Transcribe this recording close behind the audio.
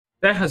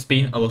There has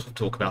been a lot of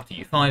talk about the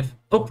EU5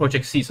 or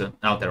Project Caesar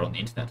out there on the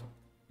internet.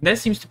 There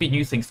seems to be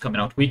new things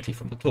coming out weekly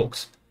from the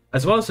talks,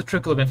 as well as a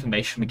trickle of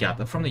information we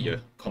gather from the EU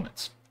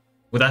comments.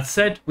 With that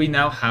said, we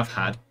now have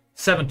had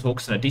 7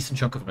 talks and a decent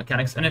chunk of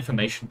mechanics and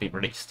information being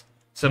released.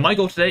 So my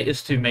goal today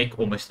is to make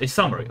almost a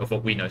summary of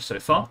what we know so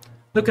far,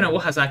 looking at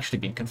what has actually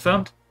been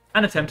confirmed,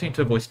 and attempting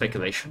to avoid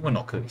speculation when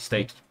not clearly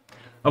stated.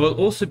 I will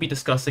also be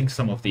discussing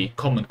some of the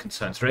common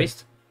concerns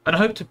raised, and I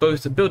hope to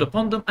both build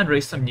upon them and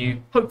raise some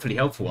new, hopefully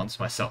helpful ones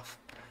myself.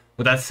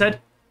 With that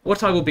said,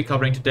 what I will be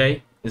covering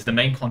today is the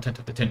main content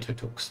of the Tinto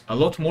talks. A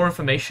lot more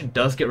information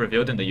does get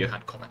revealed in the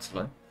Johan comments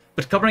alone,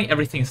 but covering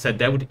everything said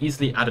there would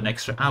easily add an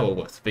extra hour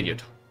worth of video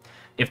time.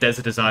 If there's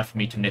a desire for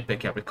me to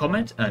nitpick every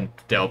comment and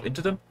delve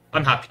into them,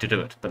 I'm happy to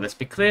do it, but let's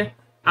be clear,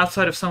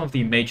 outside of some of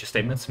the major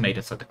statements made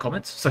inside the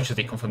comments, such as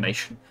the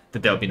confirmation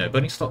that there will be no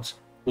burning slots,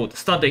 or the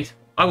start date,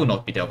 I will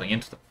not be delving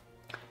into them.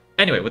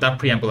 Anyway, with that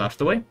preamble out of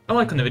the way, a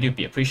like on the video would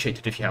be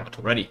appreciated if you haven't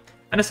already,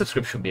 and a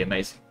subscription would be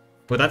amazing.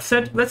 With that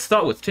said, let's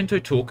start with Tinto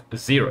Talk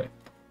 0.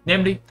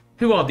 Namely,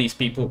 who are these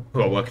people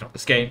who are working on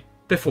this game,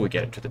 before we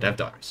get into the dev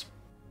diaries.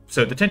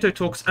 So the Tinto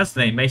Talks, as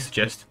the name may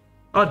suggest,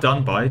 are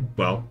done by,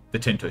 well, the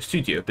Tinto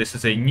Studio. This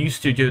is a new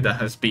studio that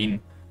has been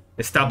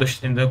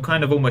established in the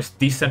kind of almost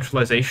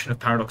decentralization of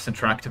Paradox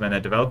Interactive and their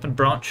development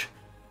branch.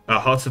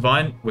 Hearts of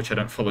Iron, which I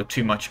don't follow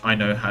too much, I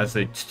know has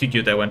a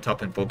studio that went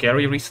up in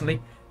Bulgaria recently,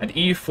 and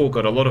EU4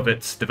 got a lot of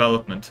its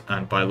development,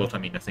 and by a lot I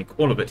mean I think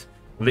all of it,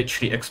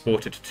 literally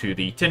exported to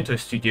the Tinto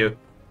studio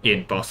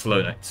in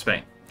Barcelona,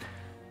 Spain.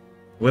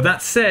 With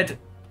that said,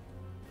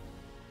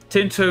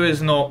 Tinto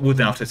is not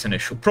without its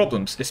initial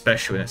problems,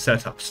 especially in its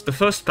setups. The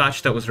first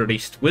patch that was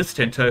released with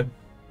Tinto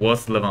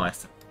was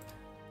Leviathan,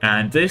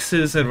 and this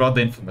is a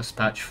rather infamous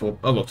patch for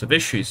a lot of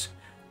issues.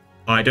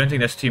 I don't think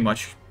there's too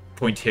much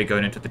point here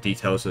going into the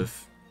details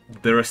of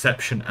the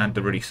reception and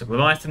the release of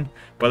Leviathan,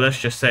 but let's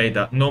just say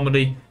that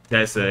normally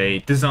there's a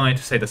design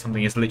to say that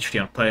something is literally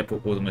unplayable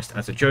almost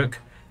as a joke.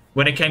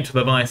 When it came to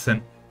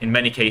Leviathan, in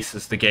many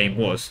cases the game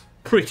was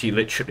pretty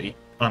literally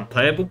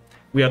unplayable.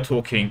 We are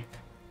talking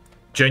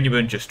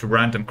genuine, just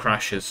random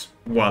crashes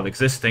while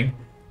existing,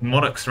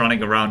 monarchs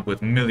running around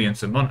with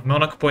millions of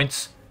monarch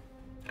points,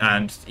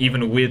 and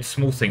even weird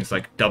small things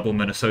like double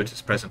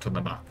Minnesotas present on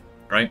the map,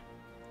 right?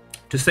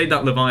 To say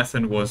that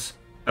Leviathan was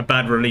a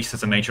bad release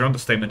is a major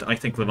understatement. I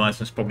think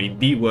Leviathan is probably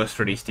the worst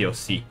released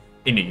DLC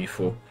in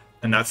EU4,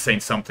 and that's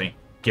saying something,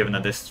 given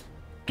that this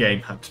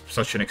game had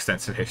such an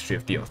extensive history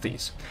of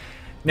DLCs.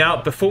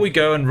 Now, before we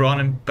go and run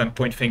and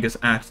point fingers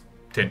at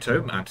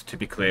Tinto, and to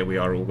be clear, we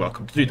are all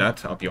welcome to do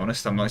that, I'll be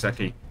honest, I'm not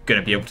exactly going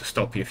to be able to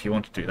stop you if you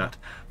want to do that.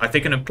 I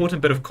think an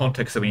important bit of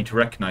context that we need to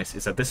recognize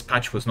is that this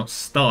patch was not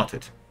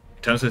started,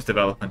 in terms of its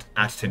development,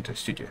 at Tinto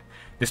Studio.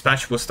 This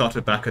patch was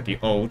started back at the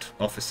old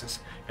offices,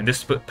 and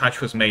this patch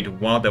was made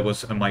while there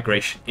was a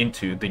migration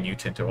into the new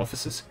Tinto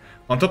offices.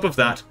 On top of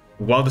that,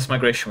 while this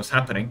migration was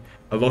happening,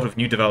 a lot of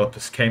new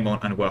developers came on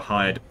and were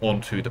hired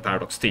onto the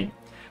Paradox team,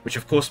 which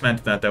of course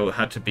meant that there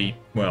had to be,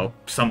 well,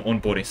 some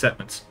onboarding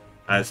segments.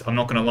 As I'm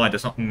not going to lie,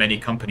 there's not many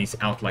companies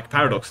out like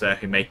Paradox there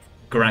who make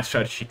grand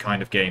strategy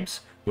kind of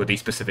games with these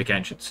specific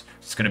engines.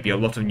 There's going to be a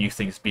lot of new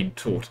things being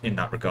taught in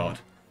that regard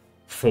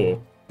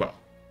for, well,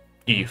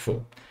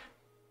 EU4.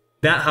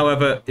 That,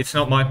 however, it's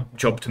not my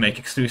job to make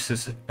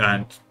excuses,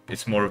 and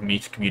it's more of me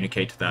to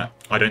communicate that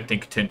I don't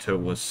think Tinto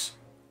was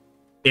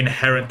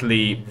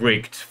inherently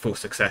rigged for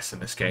success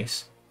in this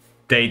case.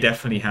 They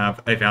definitely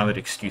have a valid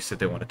excuse that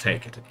they want to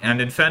take it.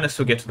 And in fairness,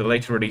 we'll get to the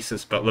later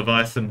releases, but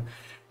Leviathan,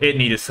 it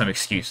needed some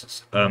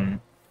excuses.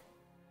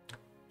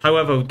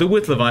 However,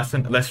 with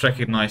Leviathan, let's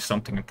recognize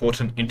something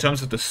important. In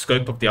terms of the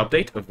scope of the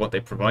update, of what they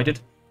provided,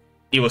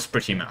 it was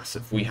pretty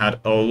massive. We had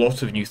a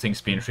lot of new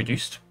things being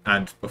introduced,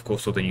 and of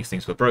course all the new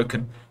things were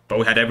broken, but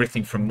we had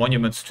everything from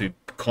monuments to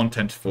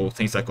content for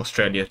things like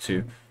Australia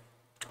to,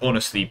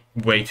 honestly,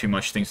 way too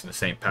much things in the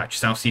same patch.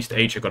 Southeast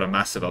Asia got a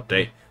massive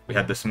update. We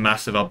had this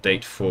massive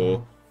update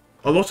for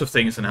a lot of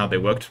things and how they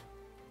worked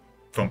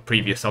from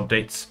previous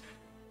updates.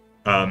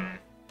 And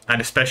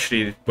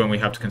especially when we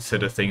have to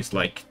consider things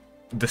like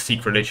the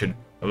Sikh religion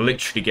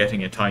literally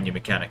getting entire new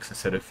mechanics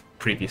instead of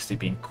previously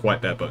being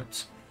quite bare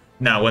bones.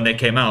 Now, when they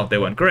came out, they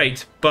weren't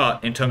great,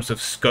 but in terms of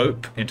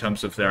scope, in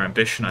terms of their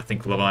ambition, I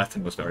think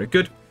Leviathan was very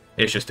good.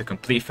 It's just a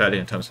complete failure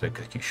in terms of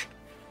execution.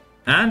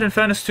 And in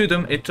fairness to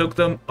them, it took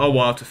them a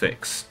while to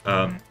fix.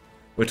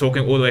 We're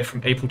talking all the way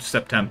from April to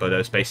September. There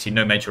was basically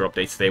no major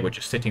updates. They were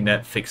just sitting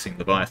there fixing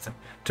Leviathan.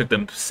 It took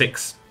them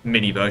 6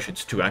 mini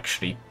versions to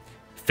actually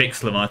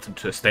fix Leviathan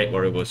to a state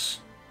where it was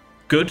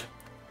good,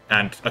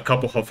 and a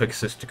couple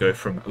hotfixes to go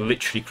from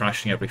literally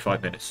crashing every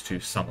 5 minutes to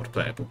somewhat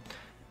playable.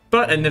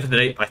 But at the end of the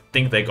day, I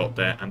think they got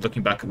there, and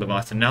looking back at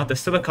Leviathan now,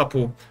 there's still a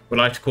couple what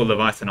I like to call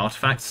Leviathan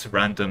artifacts,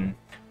 random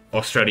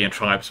Australian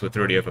tribes with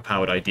really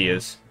overpowered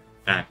ideas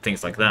and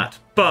things like that.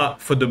 But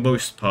for the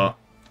most part,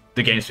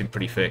 the game's been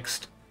pretty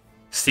fixed.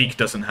 Seek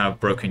doesn't have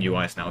broken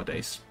UIs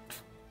nowadays,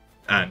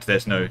 and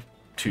there's no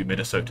 2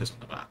 Minnesotas on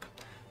the map.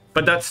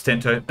 But that's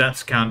Tinto,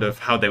 that's kind of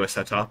how they were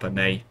set up, and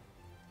they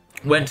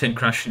went in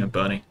crashing and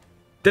burning.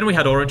 Then we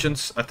had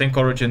Origins. I think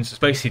Origins is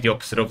basically the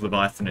opposite of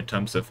Leviathan in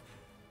terms of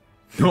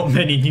not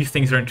many new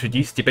things are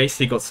introduced. You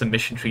basically got some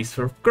mission trees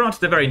for,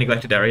 granted, a very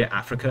neglected area,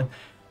 Africa.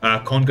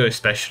 Congo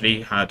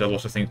especially had a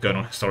lot of things going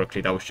on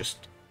historically that was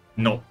just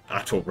not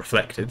at all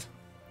reflected.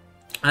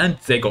 And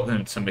they got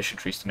them some mission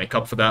trees to make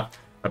up for that.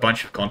 A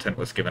bunch of content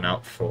was given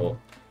out for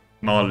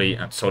Mali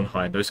and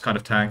Songhai and those kind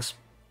of tags,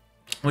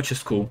 which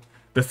is cool.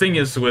 The thing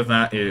is with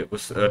that, it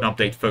was an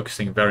update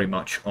focusing very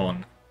much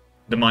on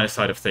the minor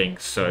side of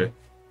things. So,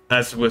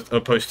 as with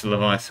opposed to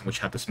Leviathan, which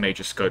had this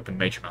major scope and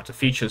major amount of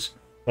features,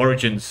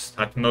 Origins,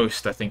 at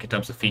most, I think in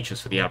terms of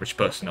features for the average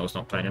person that was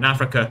not playing in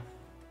Africa,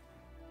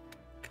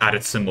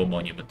 added some more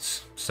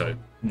monuments. So,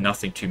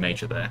 nothing too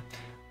major there.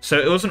 So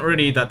it wasn't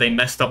really that they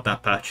messed up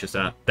that patch, as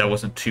that there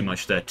wasn't too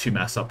much there to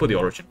mess up with the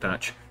Origin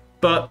patch,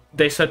 but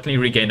they certainly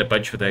regained a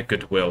bunch of their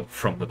goodwill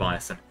from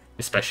Leviathan,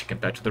 especially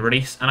compared to the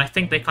release, and I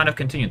think they kind of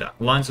continued that.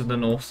 Lions of the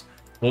North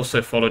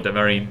also followed a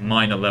very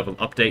minor level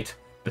update,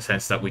 in the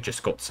sense that we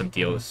just got some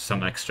deals,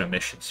 some extra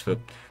missions for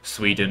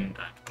Sweden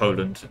and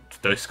Poland,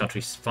 and those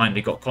countries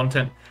finally got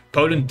content.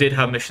 Poland did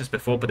have missions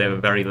before, but they were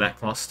very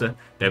lackluster.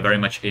 They're very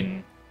much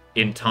in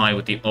tie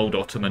with the old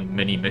Ottoman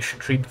mini mission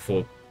tree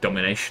before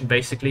domination,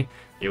 basically.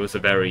 It was a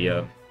very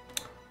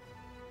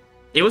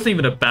it wasn't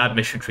even a bad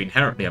mission tree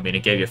inherently. I mean,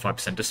 it gave you a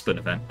 5% discipline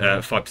event,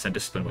 5%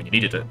 discipline when you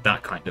needed it,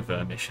 that kind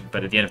of mission.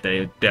 But at the end of the day,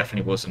 it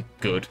definitely wasn't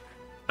good,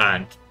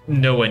 and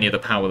nowhere near the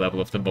power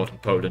level of the modern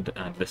Poland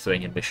and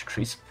Lithuanian mission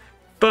trees.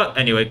 But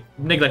anyway,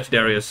 neglected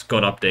areas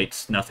got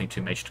updates, nothing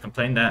too major to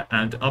complain there.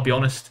 And I'll be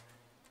honest,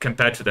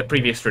 compared to the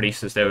previous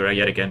releases, they were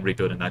yet again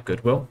rebuilding that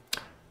goodwill.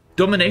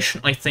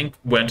 Domination, I think,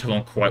 went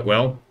along quite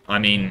well. I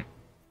mean,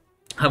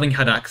 having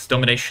had access,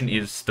 Domination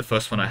is the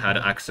first one I had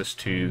access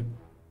to.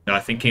 No, I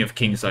think King of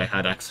Kings I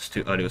had access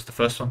to earlier was the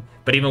first one.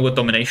 But even with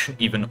Domination,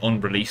 even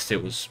on release,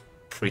 it was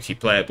pretty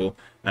playable.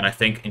 And I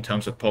think in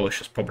terms of polish,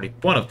 it's probably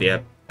one of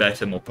the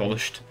better, more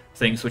polished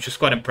things, which is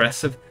quite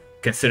impressive,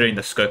 considering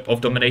the scope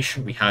of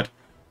Domination. We had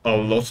a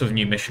lot of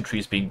new mission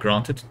trees being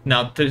granted.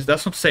 Now, that's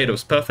not to say it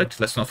was perfect.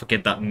 Let's not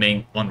forget that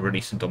Ming, on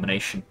release in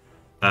Domination,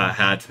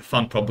 had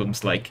fun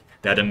problems like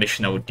they had a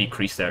mission that would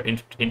decrease their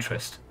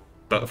interest.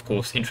 But of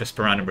course, interest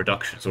per annum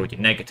reduction is already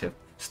negative,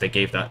 so they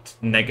gave that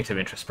negative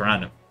interest per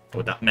annum.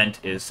 What that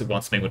meant is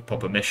once Ming would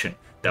pop a mission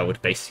that would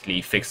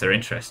basically fix their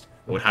interest,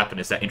 what would happen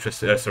is that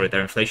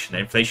their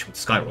inflation would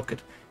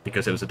skyrocket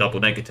because it was a double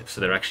negative, so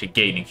they're actually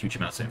gaining huge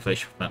amounts of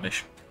inflation from that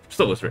mission, which I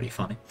thought was really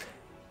funny.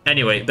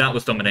 Anyway, that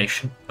was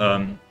Domination.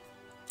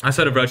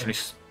 Outside of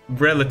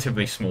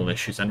relatively small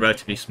issues, and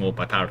relatively small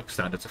by Paradox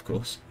standards, of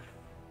course,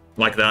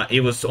 like that,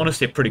 it was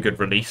honestly a pretty good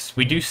release.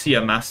 We do see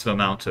a massive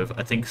amount of,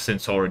 I think,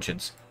 since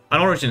Origins,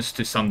 and Origins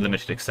to some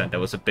limited extent, there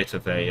was a bit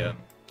of a,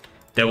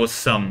 there was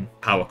some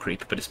power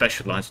creep, but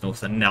especially Lions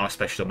North, and now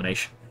especially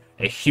Domination,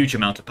 a huge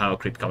amount of power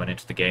creep coming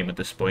into the game at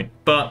this point.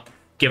 But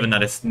given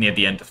that it's near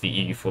the end of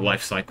the EU4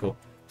 life cycle,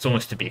 it's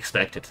almost to be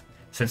expected.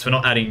 Since we're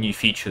not adding new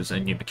features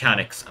and new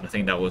mechanics, and I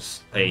think that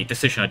was a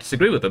decision I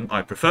disagree with them,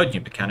 I preferred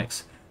new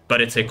mechanics,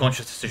 but it's a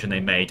conscious decision they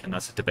made, and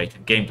that's a debate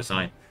in game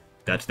design,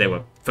 that they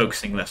were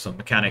focusing less on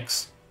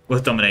mechanics.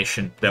 With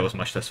Domination, there was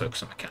much less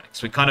focus on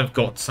mechanics. We kind of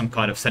got some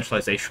kind of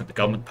centralization of the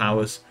government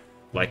powers,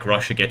 like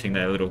Russia getting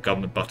their little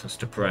government buttons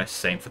to press,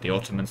 same for the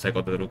Ottomans, they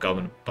got their little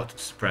government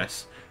buttons to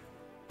press.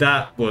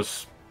 That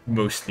was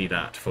mostly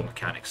that for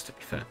mechanics, to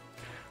be fair.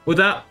 With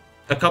that,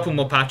 a couple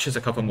more patches,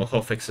 a couple more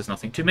hotfixes,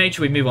 nothing too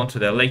major. We move on to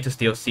their latest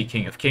DLC,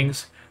 King of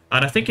Kings,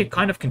 and I think it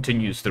kind of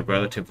continues the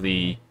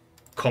relatively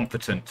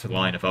competent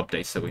line of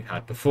updates that we've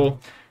had before.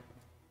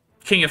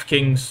 King of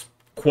Kings,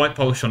 quite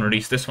polished on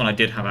release. This one I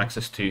did have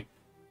access to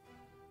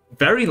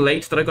very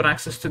late that I got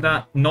access to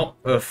that. Not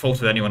a fault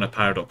of anyone at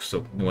Paradox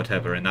or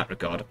whatever in that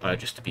regard,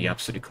 just to be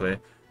absolutely clear.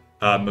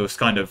 It was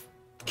kind of,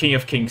 King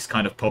of Kings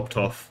kind of popped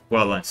off,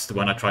 well, that's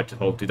when I tried to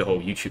do the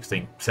whole YouTube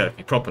thing, set up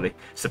me properly.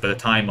 So by the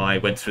time I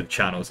went through the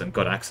channels and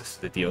got access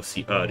to the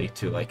DLC early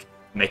to like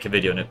make a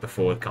video on it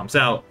before it comes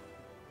out,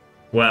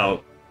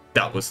 well,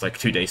 that was like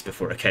 2 days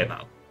before it came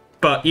out.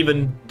 But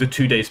even the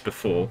 2 days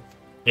before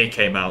it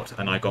came out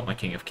and I got my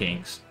King of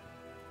Kings,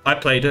 I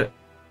played it,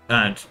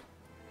 and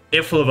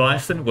if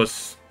Leviathan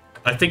was,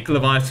 I think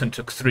Leviathan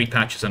took 3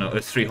 patches and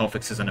 3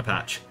 hotfixes and a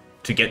patch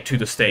to get to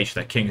the stage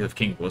that Kings of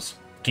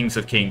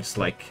Kings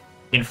like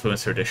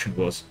Influencer Edition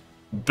was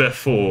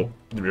before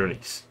the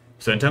release.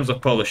 So in terms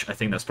of polish, I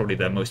think that's probably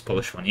their most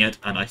polished one yet,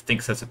 and I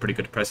think sets a pretty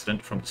good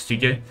precedent from the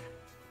studio.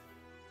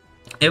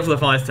 If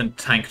Leviathan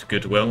tanked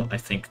goodwill, I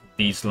think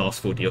these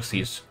last 4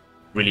 DLCs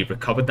really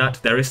recovered that.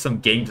 There is some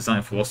game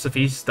design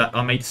philosophies that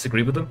I may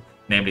disagree with them,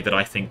 namely that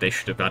I think they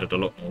should have added a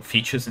lot more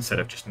features instead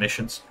of just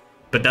missions.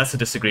 But that's a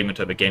disagreement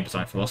over game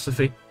design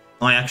philosophy.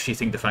 I actually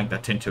think the fact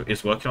that Tinto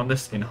is working on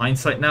this in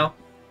hindsight now,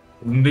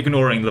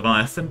 ignoring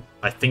Leviathan,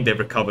 I think they've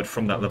recovered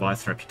from that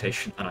Leviathan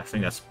reputation, and I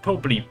think that's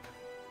probably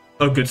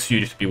a good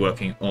studio to be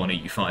working on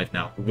EU5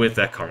 now, with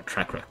their current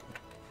track record.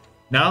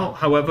 Now,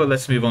 however,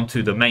 let's move on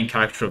to the main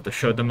character of the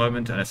show at the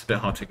moment, and it's a bit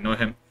hard to ignore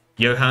him.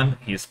 Johan,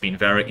 he's been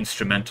very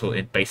instrumental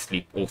in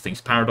basically all things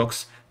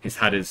Paradox. He's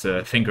had his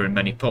finger in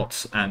many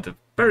pots, and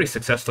very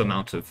successful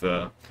amount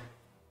of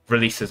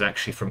releases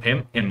actually from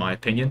him, in my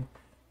opinion.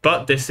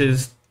 But this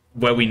is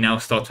where we now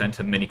start to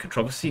enter mini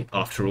controversy.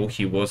 After all,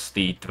 he was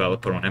the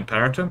developer on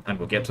Imperator, and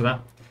we'll get to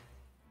that.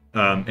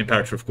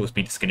 Imperator, of course,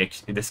 being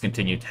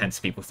discontinued, hence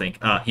people think,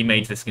 he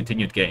made this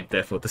discontinued game,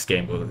 therefore this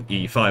game,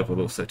 EU5,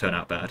 will also turn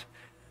out bad.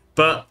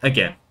 But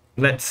again,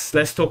 let's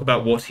talk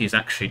about what he's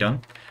actually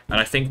done. And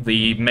I think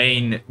the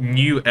main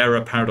new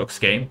era Paradox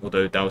game,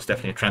 although that was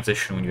definitely a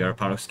transitional new era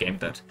Paradox game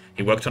that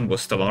he worked on,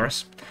 was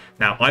Stellaris.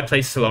 Now, I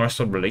played Stellaris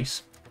on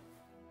release.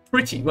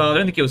 Pretty well, I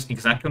don't think it was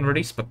exactly on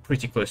release, but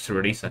pretty close to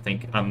release. I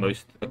think at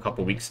most a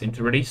couple weeks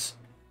into release.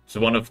 So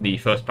one of the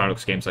first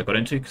Paradox games I got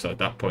into, because at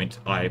that point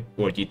I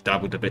already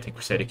dabbled a bit in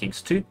Crusader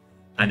Kings 2,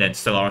 and then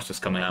Stellaris was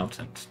coming out,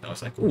 and I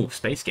was like, ooh,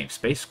 space game,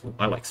 space, cool,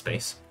 I like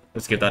space.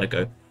 Let's give that a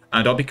go.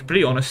 And I'll be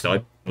completely honest,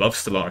 I love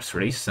Stellaris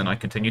release, and I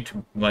continued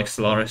to like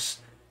Stellaris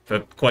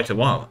for quite a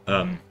while.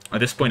 At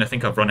this point, I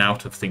think I've run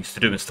out of things to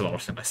do in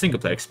Stellaris in my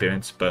single-player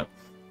experience, but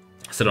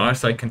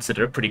Stellaris I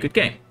consider a pretty good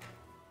game.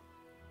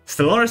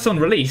 Stellaris on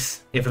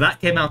release, if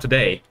that came out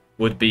today,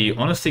 would be,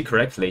 honestly,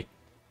 correctly,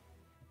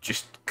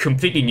 just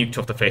completely nuked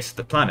off the face of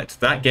the planet.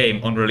 That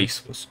game on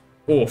release was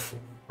awful,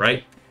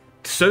 right?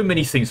 So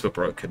many things were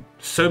broken.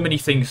 So many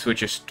things were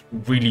just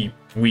really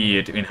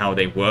weird in how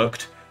they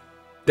worked.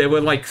 There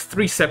were like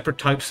 3 separate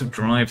types of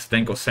drives,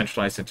 then got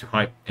centralized into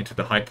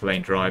the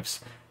hyperlane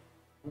drives.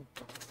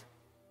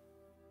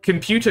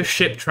 Computer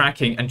ship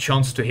tracking and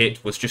chance to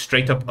hit was just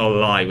straight up a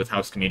lie with how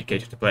it's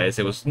communicated to players.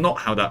 It was not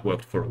how that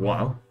worked for a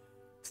while.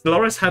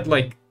 Stellaris had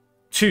like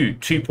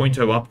 2.0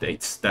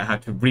 updates that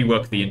had to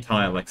rework the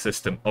entire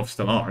system of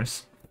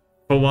Stellaris.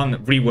 For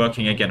one,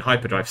 reworking again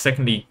hyperdrive.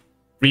 Secondly,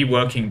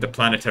 reworking the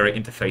planetary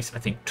interface, I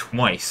think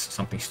twice,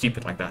 something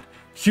stupid like that.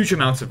 Huge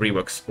amounts of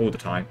reworks all the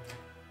time.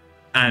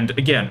 And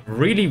again,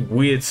 really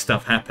weird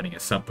stuff happening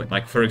at some point.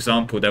 Like, for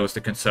example, there was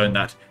the concern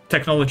that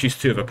technology is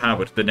too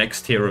overpowered. The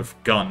next tier of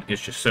gun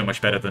is just so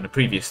much better than the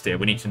previous tier.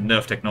 We need to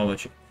nerf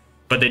technology.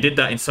 But they did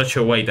that in such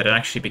a way that it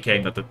actually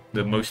became that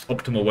the most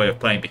optimal way of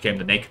playing became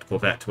the naked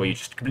Corvette, where you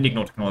just completely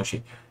ignore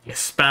technology. You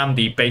spam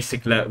the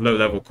basic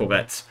low-level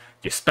Corvettes,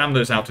 you spam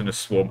those out in a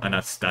swarm, and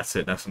that's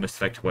it. That's the most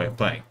effective way of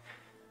playing.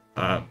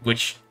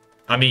 Which,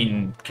 I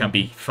mean, can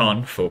be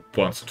fun for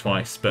once or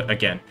twice, but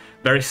again,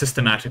 very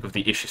systematic of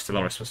the issues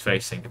Stellaris was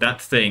facing.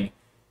 That thing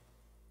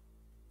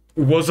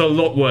was a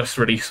lot worse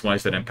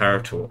release-wise than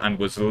Imperator, and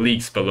was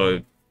leagues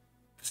below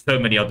so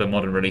many other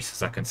modern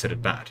releases I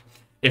considered bad.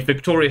 If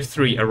Victoria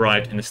 3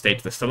 arrived in the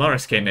state that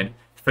Stellaris came in,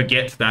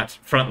 forget that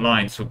front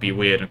lines would be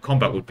weird and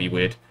combat would be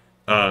weird.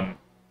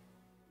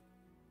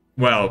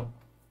 Well,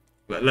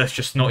 let's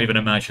just not even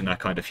imagine that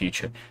kind of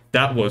future.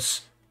 That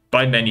was,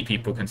 by many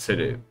people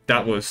considered,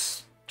 that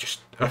was just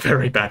a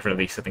very bad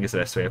release, I think is the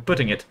best way of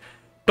putting it.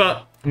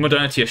 But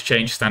modernity has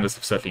changed, standards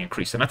have certainly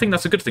increased, and I think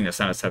that's a good thing that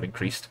standards have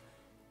increased.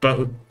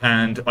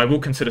 And I will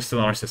consider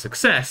Stellaris a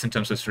success in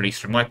terms of its release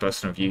from my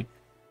personal view,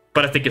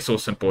 but I think it's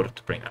also important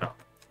to bring that up.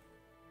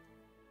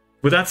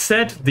 With that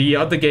said, the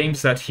other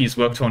games that he's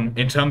worked on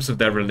in terms of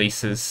their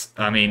releases,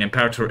 I mean,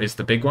 Imperator is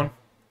the big one.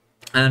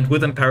 And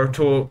with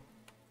Imperator,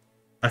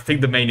 I think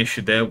the main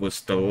issue there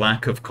was the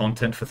lack of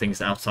content for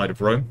things outside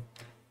of Rome.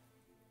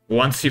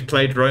 Once you've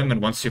played Rome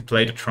and once you've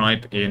played a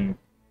tribe in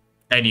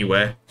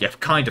anywhere, you've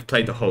kind of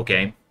played the whole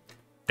game.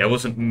 There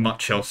wasn't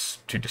much else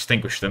to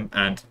distinguish them,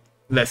 and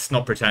let's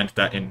not pretend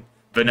that in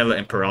vanilla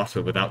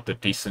Imperator, without the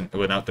recent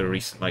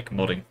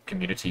modding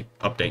community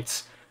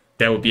updates,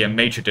 there will be a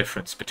major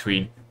difference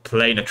between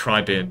playing a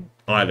tribe in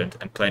Ireland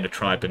and playing a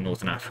tribe in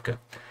Northern Africa.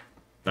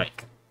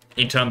 Like,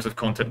 in terms of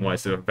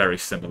content-wise, they were very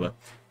similar,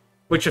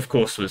 which of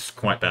course was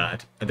quite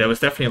bad. And there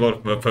was definitely a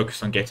lot of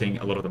focus on getting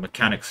a lot of the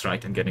mechanics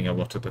right and getting a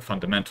lot of the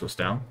fundamentals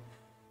down.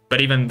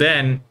 But even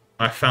then,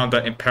 I found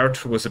that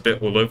Imperator was a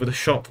bit all over the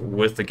shop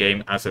with the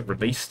game as it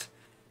released,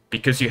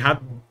 because you had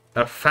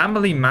a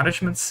family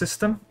management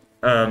system,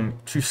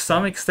 to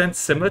some extent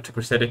similar to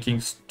Crusader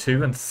Kings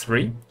 2 and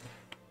 3,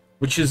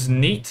 which is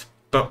neat,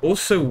 but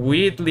also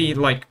weirdly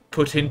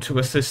put into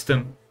a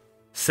system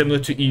similar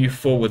to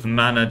EU4 with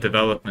mana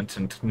development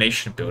and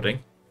nation building.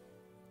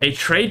 A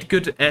trade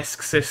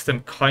good-esque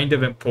system kind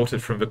of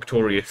imported from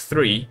Victoria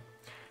 3,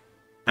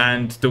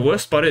 and the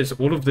worst part is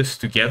all of this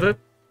together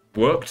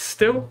worked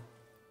still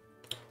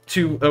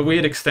to a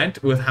weird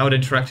extent with how it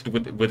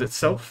interacted with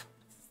itself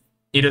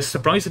in a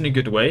surprisingly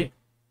good way,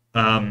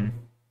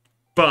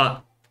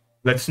 but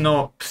let's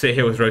not sit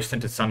here with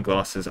rose-tinted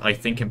sunglasses. I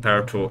think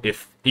Imperator,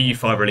 if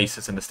EU5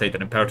 releases in the state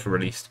that Imperator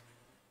released,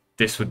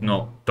 this would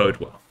not bode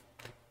well.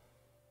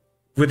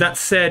 With that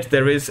said,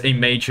 there is a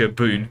major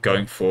boon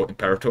going for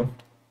Imperator,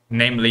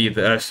 namely,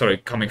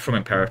 coming from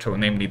Imperator,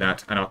 namely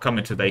that, and I'll come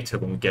into later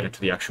when we get into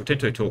the actual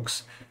Tinto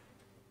talks.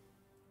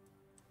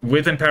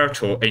 With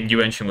Imperator, a new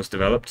engine was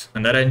developed,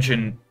 and that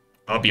engine,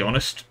 I'll be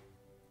honest,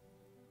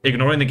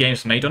 ignoring the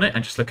games made on it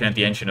and just looking at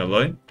the engine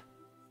alone,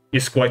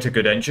 is quite a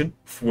good engine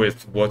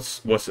with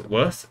what's it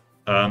worth.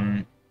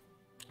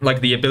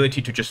 Like the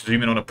ability to just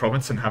zoom in on a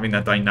province and having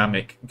that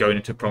dynamic going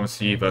into province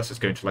view versus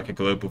going to a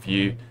global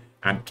view,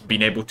 and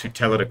being able to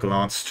tell at a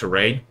glance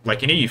terrain.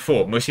 Like in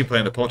EU4, most people play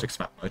in the politics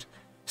map mode.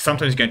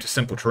 Sometimes you go into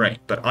simple terrain,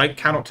 but I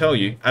cannot tell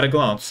you at a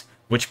glance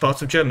which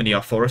parts of Germany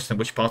are forest and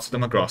which parts of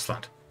them are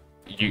grassland.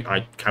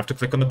 I have to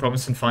click on the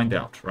province and find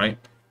out, right?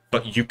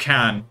 But you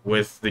can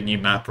with the new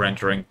map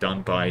rendering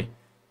done by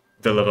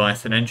the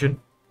Leviathan engine.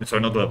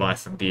 Sorry, not the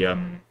Leviathan, the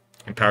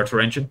Imperator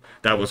engine.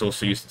 That was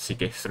also used in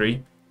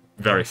CK3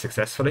 very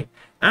successfully.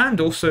 And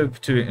also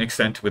to an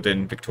extent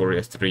within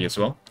Victoria 3 as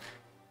well.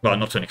 Well,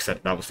 not to an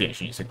extent, that was the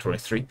engine used in Victoria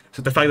 3.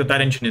 So the fact that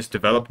that engine is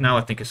developed now,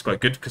 I think is quite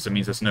good, because it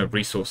means there's no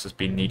resources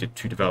being needed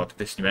to develop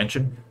this new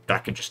engine.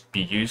 That can just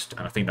be used,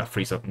 and I think that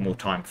frees up more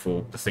time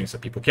for the things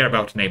that people care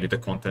about, namely the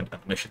content and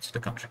the missions to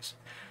the countries.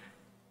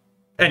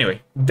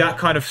 Anyway, that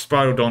kind of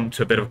spiraled on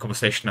to a bit of a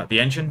conversation at the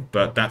engine,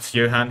 but that's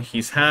Johan.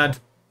 He's had,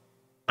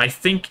 I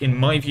think, in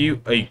my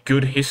view, a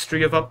good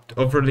history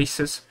of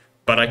releases,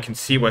 but I can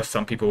see where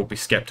some people will be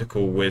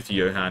skeptical with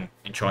Johan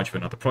in charge of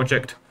another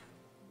project.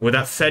 With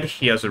that said,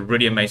 he has a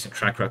really amazing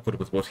track record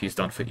with what he's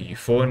done for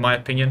EU4, in my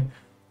opinion.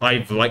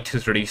 I've liked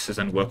his releases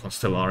and work on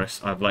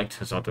Stellaris. I've liked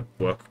his other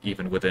work,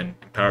 even within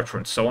Imperator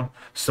and so on.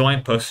 So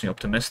I'm personally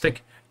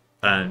optimistic.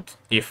 And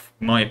if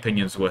my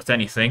opinion's worth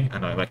anything,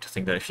 and I like to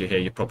think that if you're here,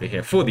 you're probably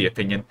here for the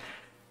opinion,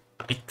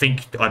 I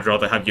think I'd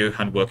rather have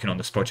Johan working on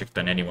this project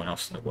than anyone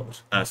else in the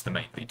world as the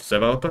main lead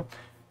developer.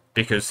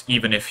 Because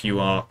even if you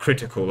are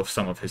critical of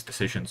some of his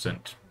decisions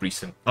and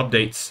recent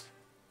updates,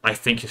 I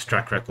think his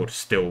track record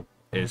still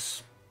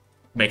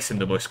makes him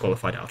the most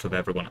qualified out of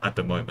everyone at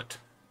the moment.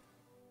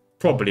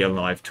 Probably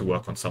alive to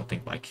work on something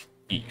like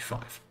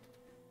EU5.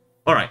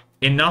 Alright,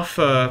 enough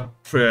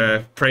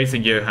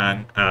praising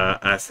Johan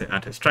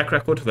and his track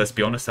record. Let's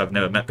be honest, I've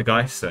never met the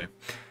guy, so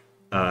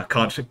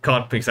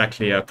can't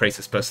exactly praise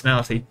his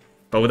personality.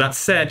 But with that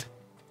said,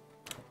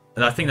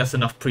 I think that's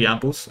enough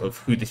preambles of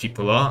who these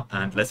people are,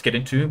 and let's get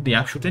into the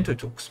actual Tinto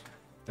Talks.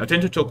 Now,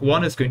 Tinto Talk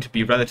 1 is going to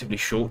be relatively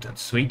short and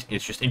sweet.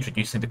 It's just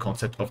introducing the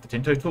concept of the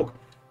Tinto Talk.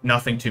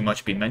 Nothing too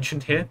much being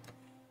mentioned here.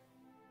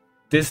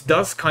 This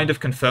does kind of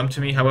confirm to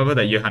me, however,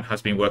 that Johan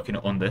has been working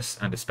on this,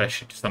 and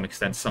especially to some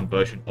extent some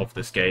version of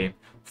this game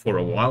for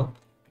a while,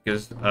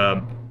 because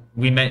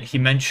he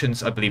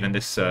mentions, I believe, in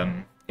this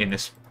dev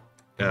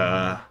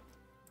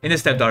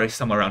diary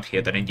somewhere around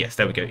here that yes,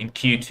 there we go, in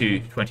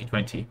Q2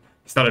 2020, he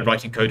started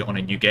writing code on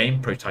a new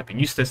game, prototyping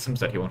new systems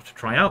that he wanted to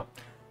try out.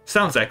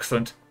 Sounds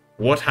excellent.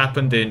 What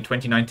happened in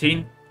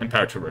 2019?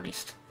 Imperator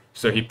released.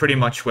 So he pretty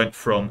much went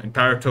from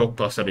Imperator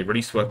plus early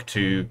release work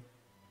to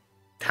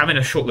having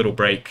a short little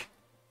break,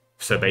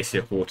 so basically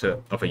a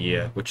quarter of a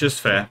year, which is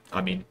fair.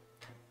 I mean,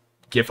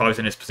 if I was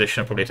in his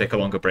position, I'd probably take a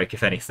longer break,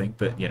 if anything,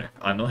 but, you know,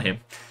 I'm not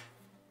him.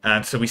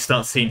 And so we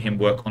start seeing him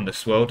work on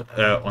this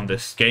on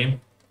this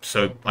game.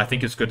 So I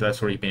think it's good that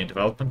it's already been in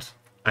development,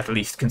 at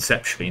least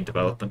conceptually in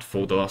development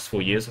for the last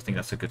 4 years. I think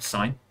that's a good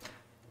sign.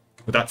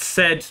 With that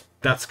said,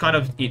 that's kind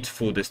of it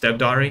for this dev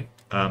diary.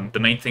 The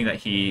main thing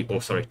that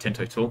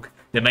Tinto Talk.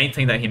 The main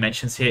thing that he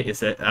mentions here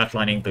is that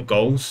outlining the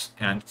goals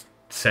and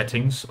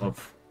settings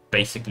of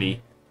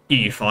basically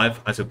EU5,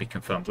 as will be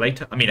confirmed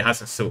later. I mean,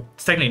 it's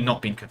technically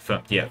not been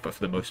confirmed yet, but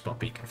for the most part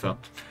being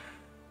confirmed.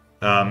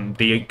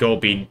 The goal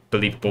being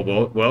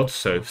believable world,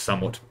 so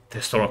somewhat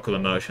historical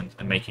immersion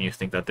and making you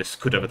think that this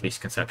could have at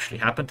least conceptually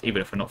happened,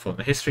 even if we're not following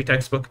the history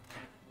textbook.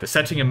 The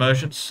setting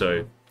immersion,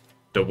 so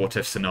the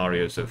what-if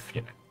scenarios of,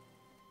 you know,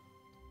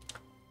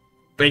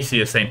 basically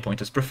the same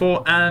point as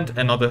before, and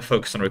another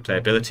focus on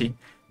replayability.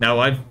 Now,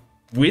 I've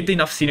weirdly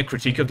enough seen a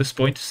critique of this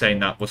point, saying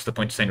that what's the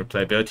point of saying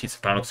replayability? It's a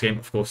Paradox game,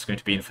 of course, it's going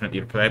to be infinitely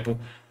replayable.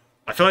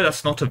 I feel like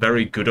that's not a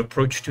very good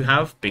approach to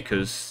have,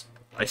 because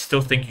I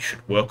still think you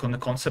should work on the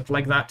concept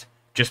like that.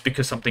 Just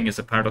because something is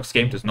a Paradox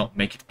game does not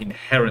make it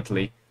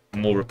inherently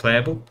more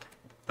replayable.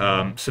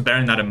 So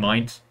bearing that in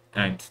mind,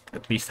 and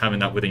at least having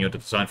that within your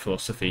design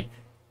philosophy,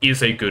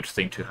 is a good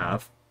thing to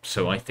have.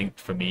 So I think,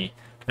 for me,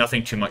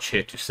 nothing too much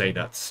here to say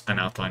that's an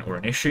outline or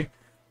an issue.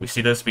 We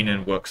see that's been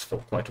in works for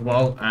quite a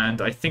while,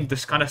 and I think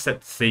this kind of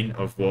sets the scene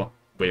of what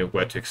we're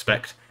to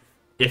expect.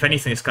 If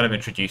anything, it's kind of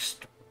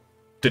introduced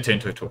the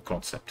Tinto Talk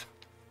concept.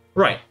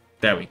 Right,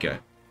 there we go.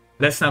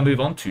 Let's now move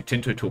on to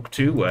Tinto Talk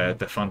 2, where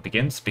the fun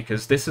begins,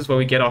 because this is where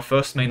we get our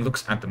first main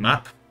looks at the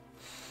map.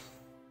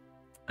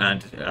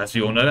 And as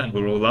you all know, and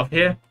we all love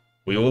here,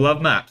 we all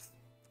love maps.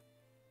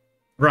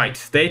 Right,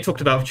 they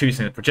talked about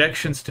choosing the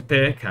projections to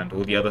pick and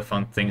all the other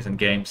fun things in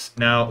games.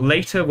 Now,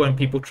 later when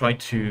people tried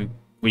to...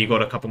 We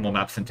got a couple more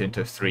maps in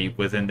Tinto 3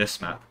 within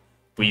this map.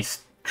 We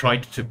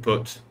tried to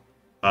put...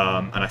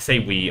 and I say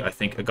we, I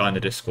think a guy in the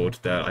Discord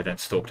that I then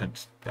stalked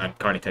and I'm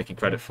currently taking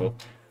credit for,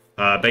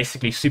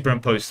 basically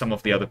superimposed some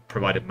of the other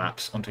provided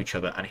maps onto each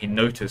other, and he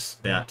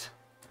noticed that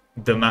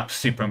the map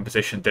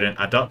superimposition didn't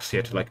add up, so he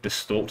had to like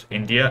distort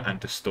India and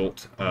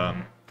distort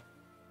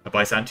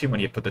Byzantium when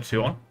you put the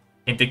two on,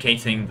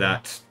 indicating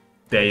that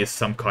there is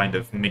some kind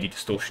of MIDI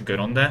distortion going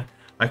on there.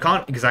 I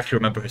can't exactly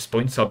remember his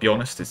points, I'll be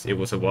honest, it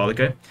was a while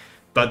ago.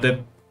 But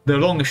the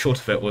long and short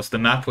of it was the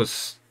map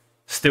was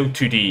still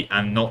 2D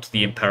and not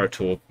the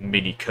Imperator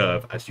mini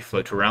curve as you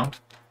float around,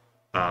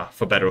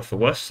 for better or for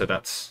worse, so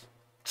that's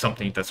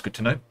something that's good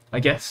to know,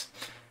 I guess.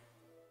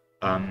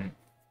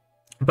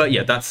 But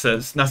yeah, that's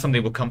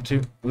something we'll come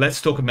to.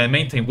 Let's talk about the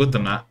main thing with the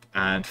map,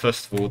 and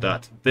first of all,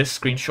 that this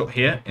screenshot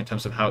here, in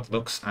terms of how it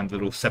looks, and the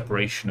little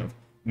separation of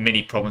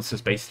mini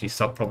provinces, basically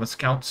sub-province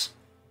counts,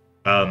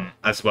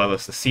 as well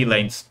as the sea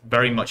lanes,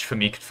 very much for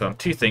me confirm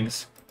two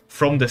things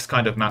from this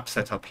kind of map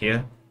setup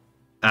here,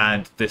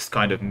 and this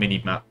kind of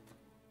mini-map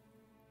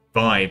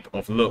vibe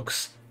of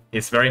looks.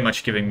 It's very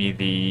much giving me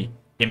the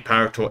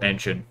Imperator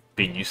engine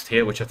being used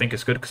here, which I think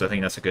is good, because I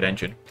think that's a good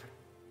engine.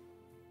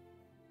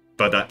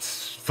 But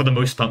that's, for the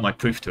most part, my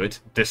proof to it.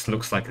 This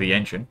looks like the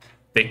engine.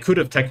 They could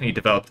have technically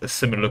developed a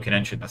similar looking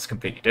engine that's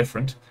completely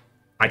different.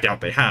 I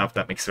doubt they have.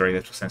 That makes very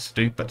little sense to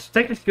do, but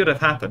technically could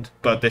have happened.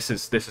 But this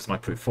is my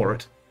proof for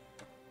it.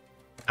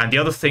 And the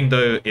other thing,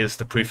 though, is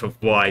the proof of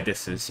why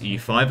this is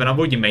EU5. And I've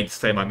already made this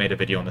claim. I made a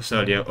video on this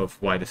earlier of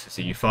why this is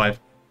EU5.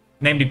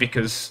 Namely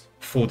because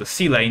for the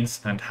sea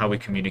lanes and how we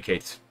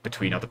communicate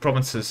between other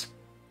provinces,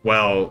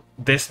 well,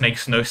 this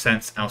makes no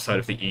sense outside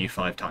of the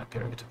EU5 time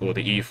period, or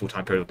the EU4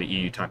 time period, or the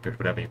EU time period,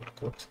 whatever you want to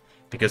call it.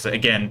 Because,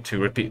 again, to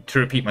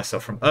repeat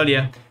myself from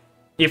earlier,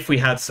 if we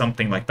had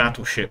something like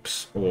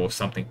battleships, or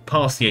something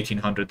past the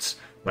 1800s,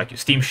 like your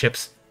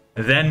steamships,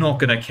 they're not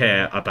going to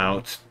care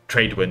about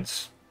trade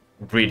winds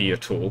really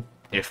at all,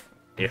 if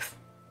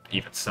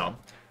even some.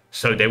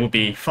 So they will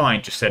be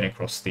fine just sailing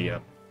across the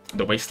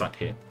wasteland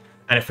here.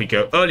 And if we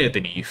go earlier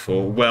than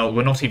EU4, well,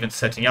 we're not even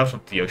setting out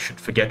onto the ocean.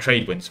 Forget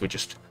trade winds, we're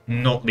just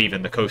not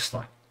leaving the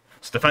coastline.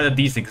 So the fact that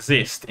these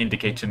exist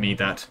indicate to me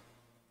that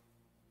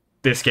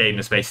this game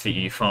is basically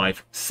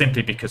EU5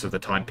 simply because of the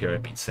time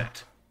period being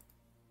set.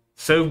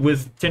 So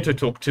with Tinto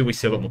Talk 2, we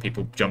see a lot more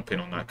people jump in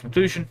on that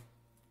conclusion.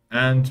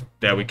 And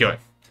there we go.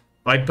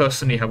 I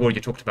personally have already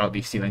talked about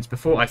these sea lanes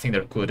before. I think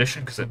they're a cool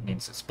addition because it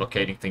means it's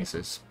blockading things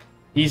is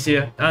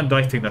easier. And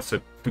I think that's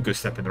a good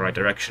step in the right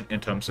direction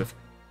in terms of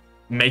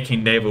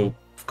making naval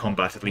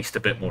combat at least a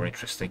bit more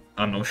interesting.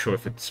 I'm not sure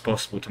if it's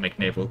possible to make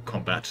naval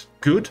combat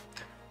good.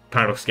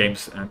 Paradox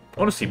games, and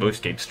honestly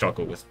most games,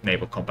 struggle with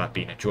naval combat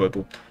being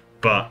enjoyable,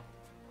 but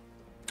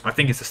I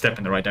think it's a step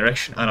in the right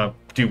direction, and I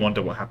do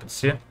wonder what happens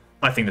here.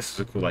 I think this is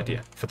a cool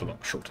idea for the long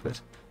short of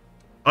it.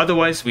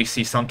 Otherwise, we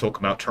see some talk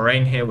about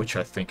terrain here, which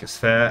I think is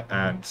fair,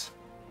 and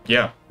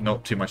yeah,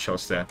 not too much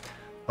else there.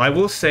 I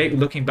will say,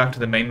 looking back to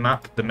the main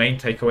map, the main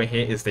takeaway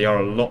here is they are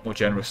a lot more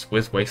generous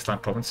with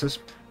wasteland provinces.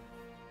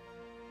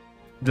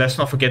 Let's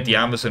not forget the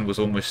Amazon was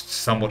almost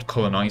somewhat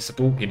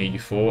colonizable in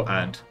EU4,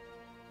 and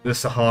the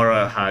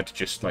Sahara had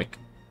just like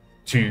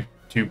two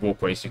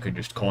walkways you could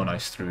just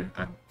colonize through,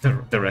 and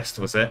the rest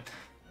was it.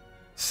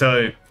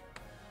 So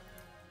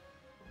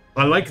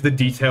I like the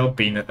detail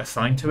being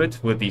assigned to it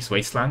with these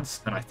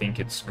wastelands, and I think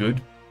it's good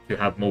to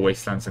have more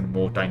wastelands and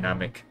more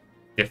dynamic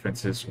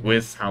differences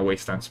with how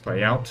wastelands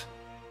play out.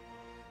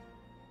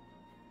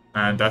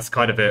 And that's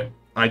kind of it.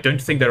 I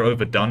don't think they're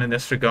overdone in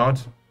this regard,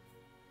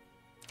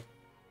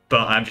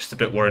 but I'm just a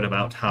bit worried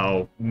about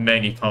how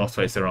many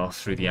pathways there are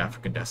through the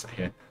African desert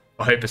here.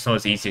 I hope it's not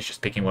as easy as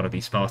just picking one of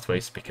these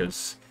pathways,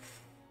 because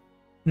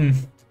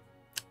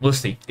we'll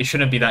see. It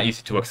shouldn't be that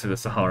easy to work through the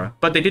Sahara.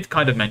 But they did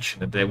kind of mention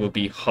that there will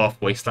be half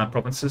wasteland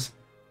provinces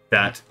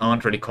that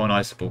aren't really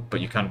colonizable,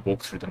 but you can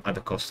walk through them at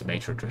the cost of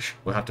major attrition.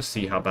 We'll have to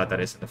see how bad that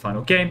is in the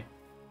final game,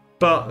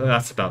 but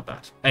that's about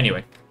that.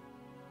 Anyway,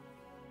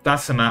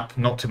 that's the map.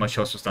 Not too much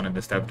else was done in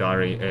this dev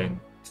diary,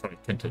 sorry,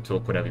 Tinto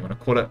Talk, whatever you want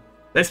to call it.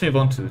 Let's move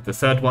on to the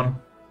third one,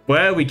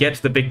 where we get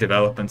to the big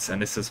developments, and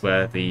this is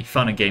where the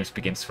fun and games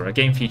begins for our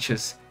game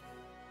features.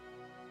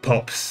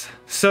 POPs.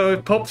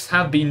 So POPs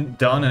have been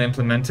done and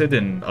implemented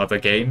in other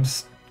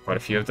games, quite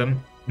a few of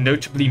them,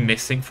 notably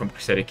missing from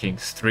Crusader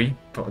Kings 3,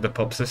 the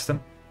POP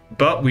system.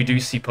 But we do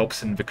see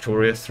POPs in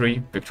Victoria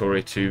 3,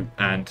 Victoria 2,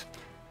 and,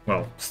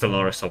 well,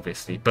 Stellaris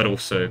obviously, but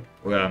also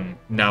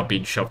now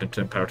being shoved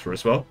into Imperator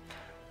as well.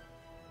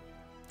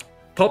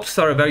 POPs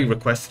are a very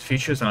requested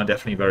features and are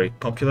definitely very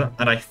popular,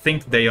 and I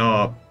think they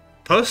are,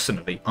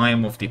 personally, I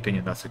am of the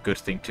opinion that's a good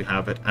thing to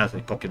have it as a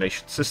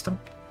population system.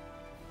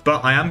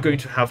 But I am going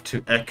to have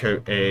to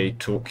echo a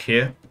talk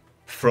here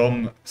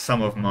from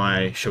some of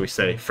my, shall we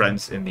say,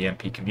 friends in the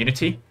MP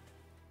community,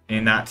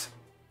 in that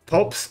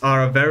POPs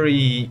are a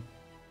very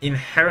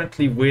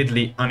inherently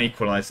weirdly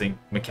unequalizing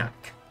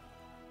mechanic.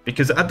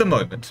 Because at the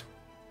moment,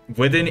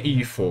 within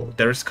EU4,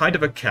 there is kind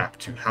of a cap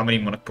to how many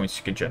monarch points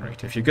you can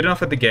generate. If you're good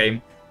enough at the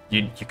game,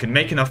 you can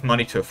make enough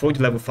money to afford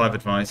your level 5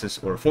 advisors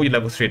or afford your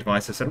level 3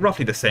 advisors at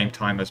roughly the same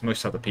time as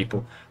most other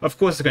people. Of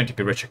course, there are going to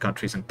be richer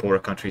countries and poorer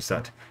countries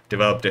that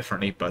develop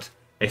differently, but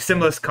a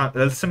similar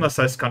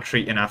sized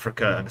country in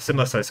Africa and a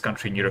similar sized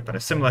country in Europe and a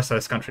similar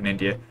sized country in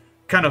India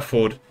can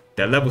afford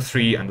their level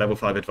 3 and level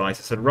 5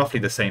 advisors at roughly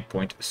the same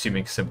point,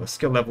 assuming similar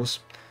skill levels.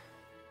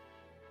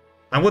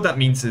 And what that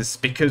means is,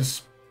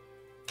 because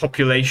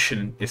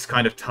population is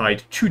kind of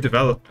tied to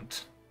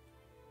development,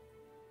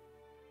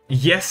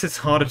 yes, it's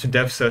harder to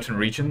dev certain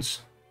regions,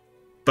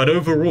 but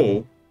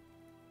overall,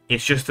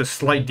 it's just a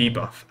slight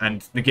debuff,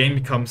 and the game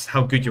becomes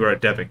how good you are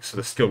at deving, so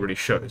the skill really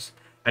shows.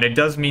 And it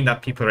does mean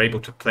that people are able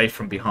to play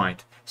from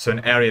behind. So an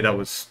area that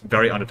was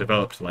very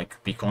underdeveloped,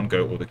 like the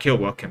Congo or the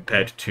Kilwa,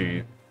 compared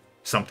to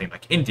something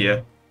like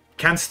India,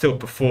 can still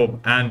perform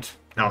and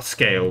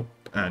outscale,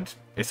 and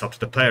it's up to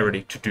the player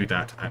really to do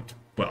that and,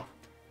 well,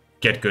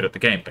 get good at the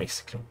game,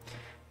 basically.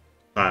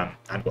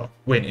 And, well,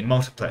 win in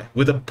multiplayer.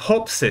 With a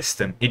pop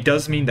system, it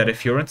does mean that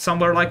if you're in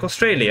somewhere like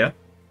Australia,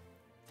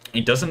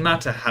 it doesn't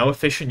matter how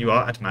efficient you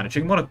are at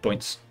managing monarch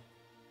points,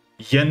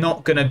 you're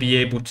not going to be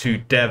able to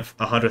dev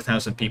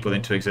 100,000 people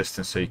into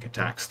existence so you can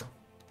tax them.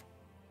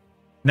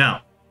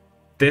 Now,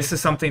 this is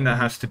something that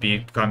has to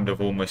be kind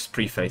of almost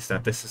prefaced,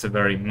 that this is a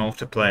very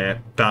multiplayer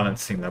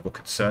balancing level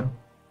concern.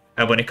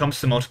 And when it comes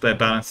to multiplayer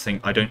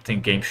balancing, I don't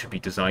think games should be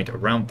designed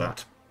around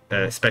that,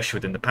 especially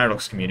within the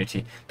Paradox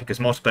community, because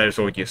multiplayer is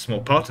already a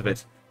small part of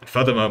it. And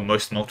furthermore,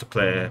 most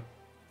multiplayer,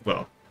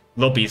 well,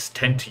 lobbies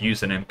tend to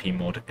use an MP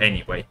mod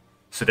anyway,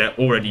 so they're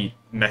already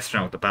messed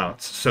around with the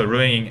balance. So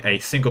ruining a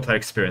single-player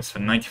experience for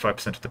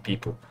 95% of the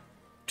people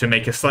to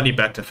make it slightly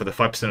better for the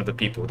 5% of the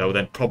people that will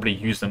then probably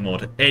use the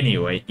mod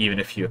anyway, even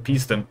if you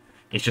appease them,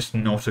 is just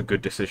not a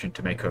good decision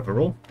to make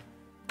overall.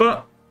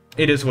 But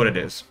it is what it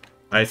is.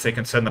 It's a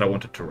concern that I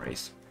wanted to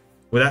raise.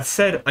 With that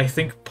said, I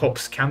think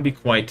pops can be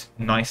quite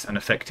nice and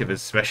effective,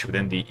 especially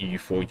within the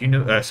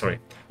EU4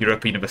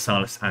 Europa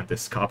Universalis and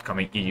this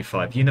upcoming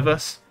EU5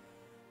 universe.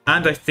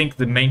 And I think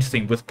the main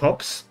thing with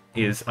pops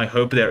is I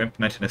hope they're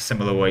implemented in a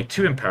similar way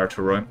to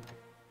Imperator Rome,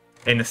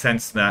 in the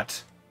sense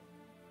that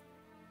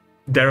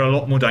they're a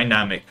lot more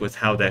dynamic with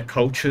how their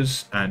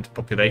cultures and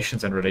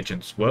populations and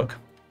religions work.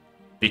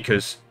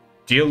 Because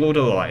Dear Lord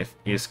Alive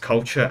is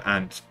culture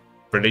and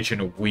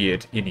religion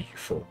weird in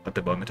EU4 at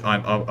the moment.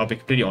 I'll be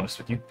completely honest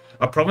with you.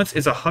 Our province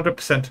is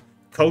 100%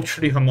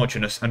 culturally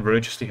homogenous and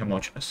religiously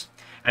homogenous.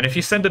 And if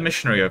you send a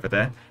missionary over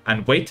there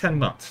and wait 10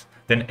 months,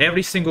 then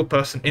every single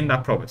person in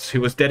that province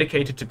who was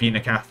dedicated to being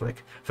a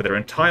Catholic for their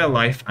entire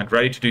life and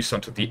ready to do so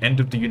until the end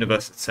of the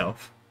universe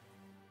itself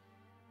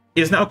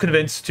is now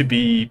convinced to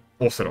be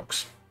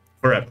Orthodox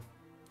forever.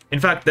 In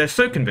fact, they're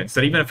so convinced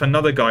that even if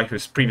another guy who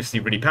was previously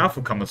really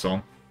powerful comes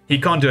on, he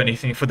can't do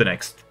anything for the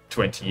next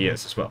 20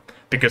 years as well,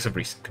 because of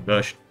recent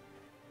conversion.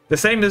 The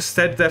same is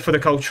said there for the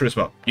culture as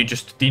well.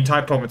 The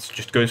entire province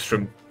just goes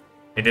from,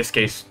 in this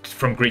case,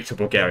 from Greek to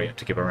Bulgarian,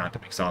 to give a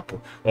random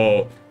example.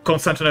 Or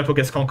Constantinople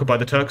gets conquered by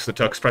the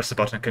Turks press the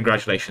button,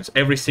 congratulations.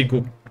 Every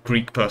single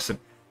Greek person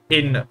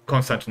in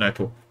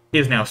Constantinople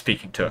is now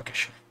speaking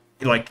Turkish.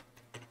 Like,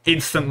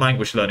 instant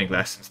language learning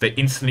lessons. They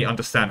instantly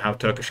understand how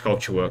Turkish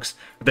culture works.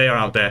 They are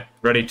out there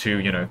ready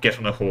to, get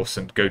on a horse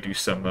and go do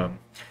some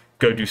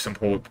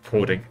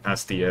hoarding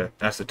as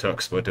the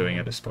Turks were doing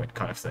at this point,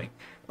 kind of thing.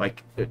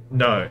 Like,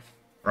 no,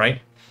 right?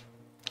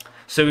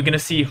 So we're going to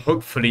see,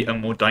 hopefully, a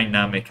more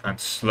dynamic and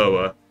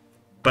slower,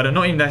 but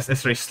not even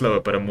necessarily slower,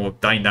 but a more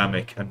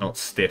dynamic and not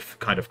stiff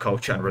kind of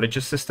culture and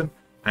religious system.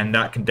 And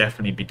that can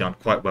definitely be done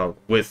quite well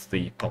with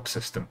the pop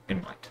system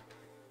in mind.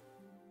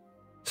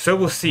 So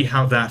we'll see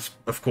how that,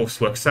 of course,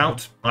 works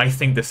out. I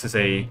think this is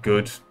a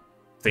good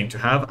thing to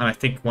have. And I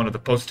think one of the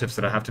positives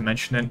that I have to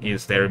mention then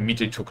is they're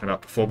immediately talking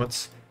about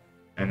performance.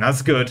 And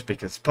that's good,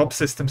 because pop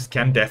systems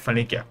can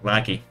definitely get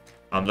laggy.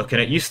 I'm looking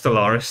at you,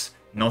 Stellaris.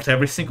 Not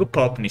every single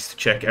pop needs to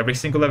check every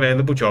single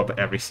available job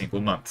every single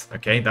month.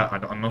 Okay,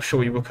 I'm not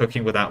sure you were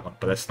cooking with that one,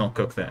 but let's not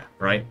cook there,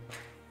 right?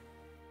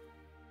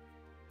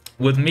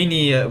 With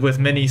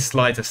many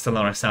slides of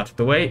Stellaris out of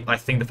the way, I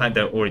think the fact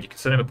that they're already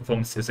concerned about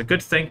performance is a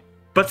good thing.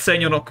 But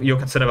saying you're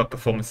concerned about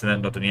performance and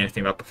then not doing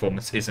anything about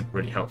performance isn't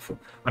really helpful.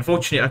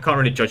 Unfortunately, I can't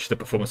really judge the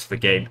performance of the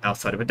game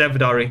outside of a dev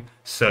diary,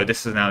 so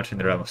this is now in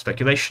the realm of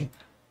speculation.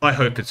 I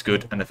hope it's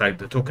good, and the fact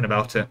that they're talking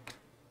about it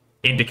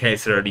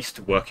indicates they're at least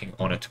working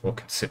on it or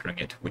considering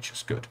it, which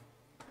is good.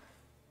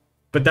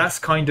 But that's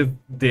kind of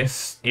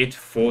it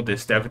for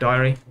this dev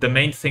diary. The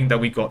main thing that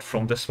we got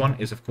from this one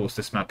is, of course,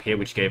 this map here,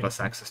 which gave us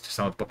access to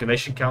some of the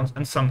population counts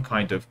and some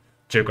kind of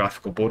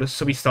geographical borders.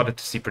 So we started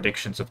to see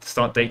predictions of the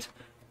start date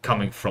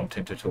coming from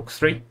Tinto Talks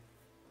 3.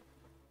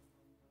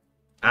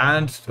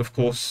 And, of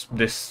course,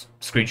 this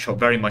screenshot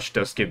very much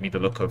does give me the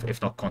look of,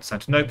 if not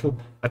Constantinople,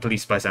 at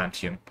least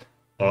Byzantium,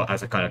 or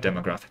as a kind of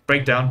demographic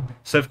breakdown.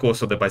 So, of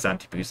course, all the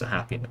Byzantiboos are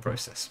happy in the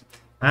process.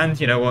 And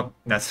you know what?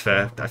 That's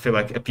fair. I feel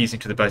like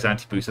appeasing to the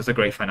Byzantiboos is a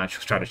great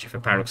financial strategy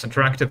for Paradox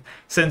Interactive,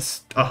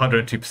 since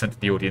 102% of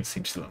the audience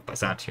seems to love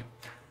Byzantium.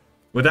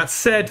 With that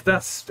said,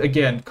 that's,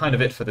 again, kind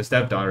of it for this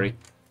dev diary.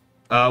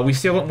 We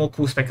see a lot more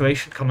cool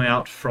speculation coming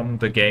out from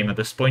the game at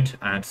this point,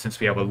 and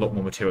since we have a lot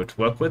more material to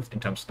work with in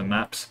terms of the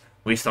maps,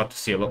 we start to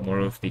see a lot more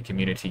of the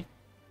community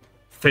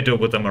fiddle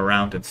with them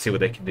around and see what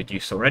they can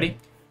deduce already.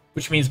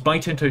 Which means by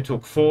Tinto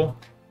Talk 4,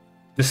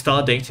 the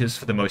start date is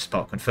for the most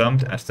part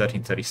confirmed at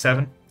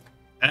 1337.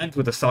 And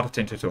with the start of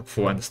Tinto Talk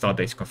 4 and the start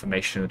date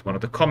confirmation with one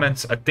of the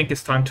comments, I think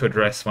it's time to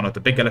address one of the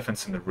big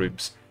elephants in the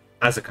rooms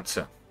as a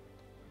concern.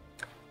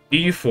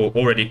 EU4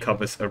 already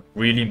covers a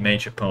really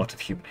major part of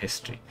human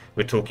history.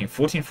 We're talking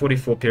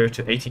 1444 period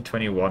to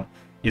 1821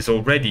 is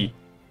already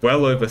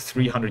well over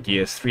 300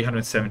 years,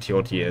 370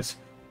 odd years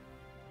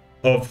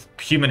of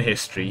human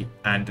history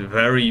and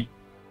very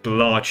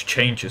large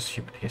changes in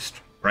human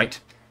history. right?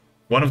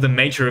 One of the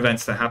major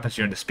events that happens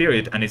during this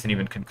period and isn't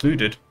even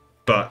concluded,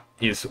 but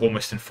is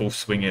almost in full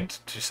swing and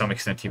to some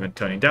extent even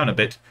turning down a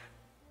bit,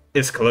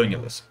 is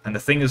colonialism. And the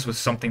thing is with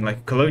something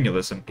like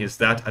colonialism is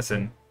that as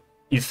an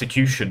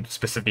institution,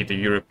 specifically the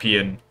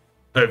European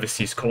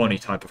overseas colony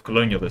type of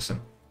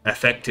colonialism,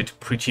 affected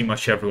pretty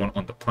much everyone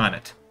on the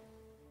planet.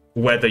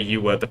 Whether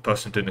you were the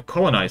person doing the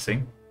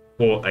colonizing,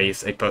 or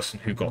as a person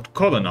who got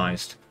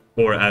colonized,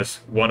 or as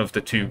one of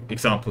the two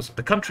examples of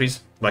the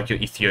countries, like your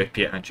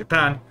Ethiopia and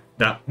Japan,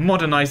 that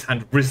modernized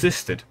and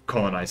resisted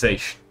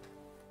colonization.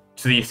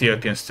 To the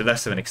Ethiopians to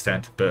less of an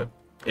extent, but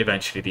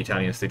eventually the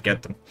Italians did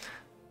get them.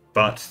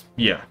 But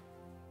yeah,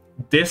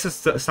 this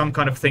is some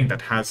kind of thing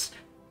that has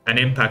an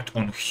impact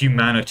on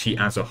humanity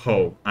as a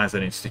whole, as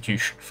an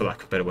institution, for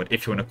lack of a better word,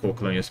 if you want to call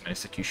colonialism an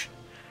institution.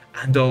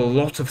 And a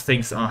lot of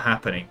things are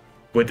happening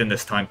within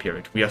this time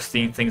period. We are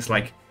seeing things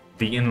like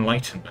the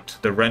Enlightenment,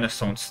 the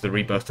Renaissance, the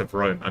rebirth of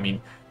Rome. I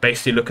mean,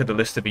 basically look at the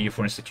list of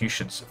EU4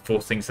 institutions for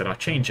things that are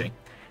changing.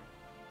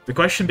 The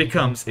question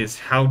becomes is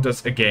how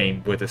does a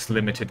game with this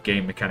limited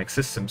game mechanic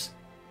systems,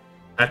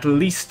 at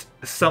least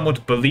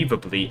somewhat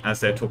believably, as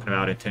they're talking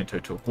about in Tinto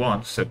Talk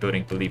 1, so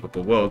building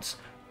believable worlds,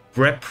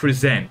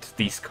 represent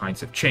these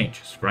kinds of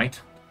changes, right?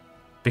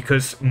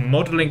 Because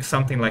modeling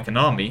something like an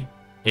army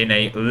in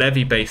a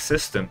levy-based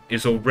system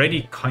is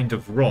already kind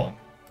of wrong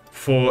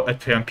for a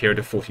time period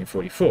of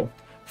 1444.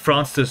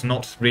 France does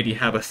not really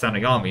have a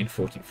standing army in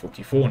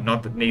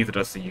 1444, neither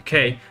does the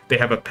UK. They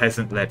have a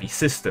peasant levy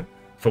system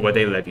for where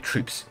they levy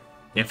troops.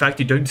 In fact,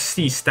 you don't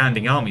see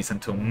standing armies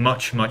until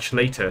much, much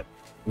later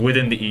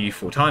within the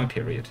EU4 time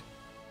period.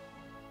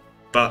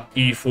 But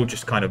EU4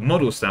 just kind of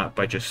models that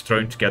by just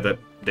throwing together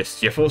this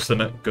is your force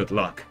limit, good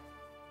luck.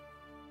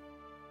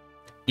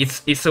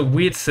 It's a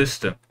weird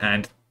system,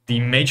 and the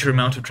major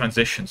amount of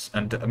transitions,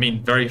 and I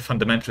mean very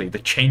fundamentally, the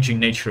changing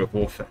nature of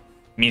warfare,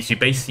 means you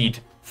basically need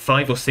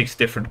 5 or 6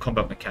 different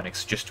combat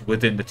mechanics just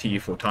within the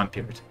TU4 time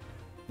period.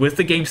 With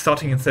the game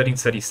starting in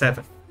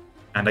 1337,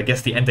 and I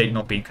guess the end date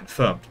not being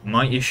confirmed,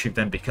 my issue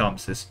then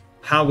becomes is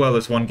how well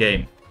is one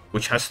game,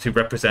 which has to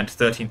represent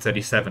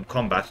 1337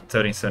 combat and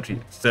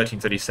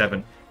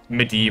 1337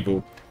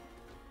 medieval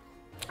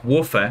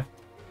warfare,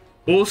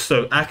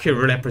 also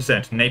accurately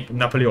represent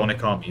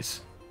Napoleonic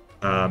armies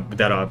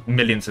that are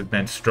millions of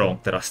men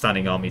strong, that are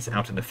standing armies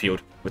out in the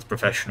field with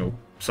professional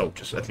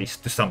soldiers, at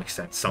least to some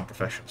extent, some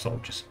professional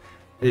soldiers.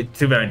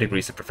 To varying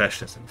degrees of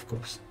professionalism, of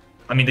course.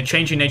 I mean, the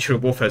changing nature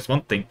of warfare is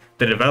one thing.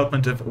 The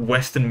development of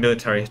Western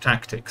military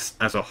tactics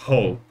as a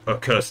whole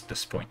occurs at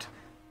this point.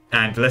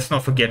 And let's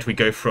not forget we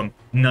go from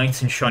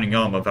knights in shining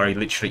armor, very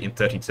literally in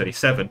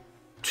 1337,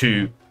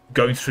 to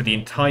going through the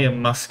entire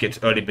musket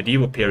early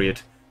medieval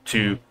period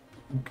to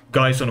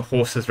guys on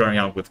horses running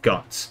out with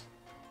guns.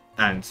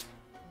 And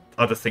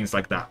other things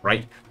like that,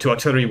 right? To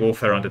artillery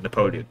warfare under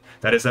Napoleon.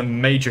 That is a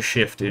major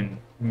shift in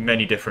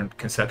many different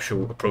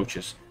conceptual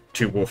approaches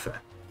to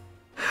warfare.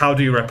 How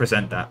do you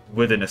represent that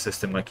within a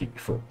system like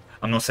EU4?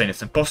 I'm not saying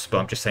it's impossible,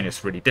 I'm just saying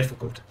it's really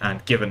difficult.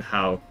 And given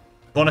how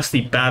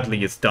honestly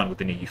badly it's done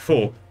within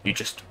EU4, you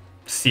just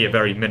see a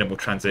very minimal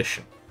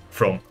transition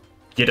from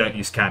you don't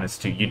use cannons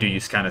to you do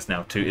use cannons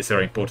now to it's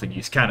very important to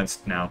use cannons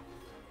now.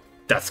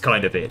 That's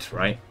kind of it,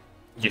 right?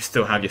 You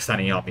still have your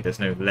standing army, there's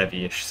no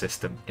levy-ish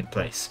system in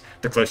place.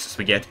 The closest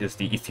we get is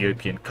the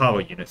Ethiopian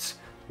Kawa units,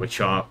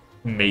 which are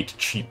made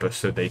cheaper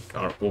so they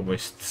are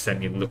almost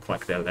semi-look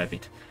like they're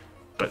levied.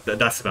 But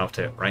that's about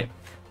it, right?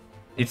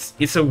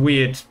 It's a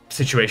weird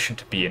situation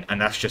to be in,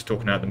 and that's just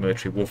talking about the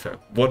military warfare.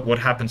 What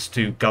happens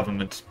to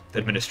government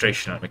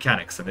administration and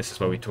mechanics? And this is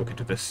where we talk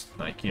into this,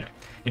 like, you know,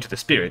 into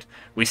this period.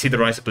 We see the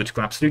rise of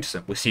political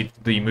absolutism. We see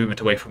the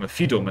movement away from a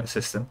feudal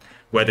system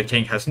where the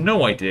king has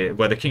no idea,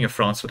 where the king of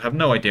France would have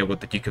no idea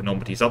what the Duke of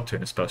Normandy is up to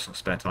in his personal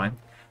spare time,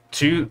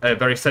 to a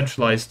very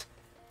centralized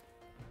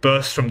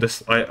burst from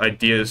this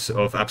ideas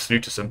of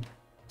absolutism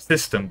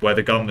system where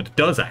the government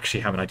does actually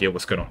have an idea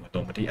what's going on with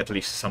Normandy, at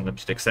least to some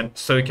limited extent,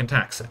 so it can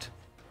tax it,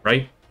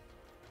 right?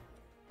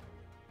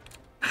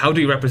 How do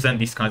you represent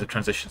these kinds of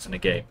transitions in a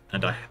game?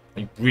 And I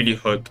really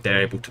hope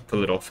they're able to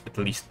pull it off at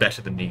least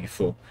better than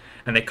EU4.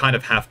 And they kind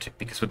of have to,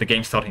 because with the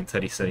game starting in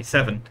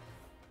 3037,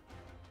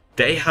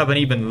 they have an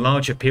even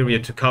larger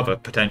period to cover,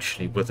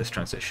 potentially, with this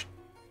transition.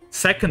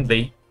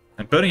 Secondly,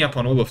 and building up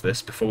on all of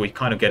this before we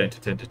kind of get into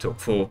Tinto Talk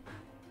 4,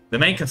 the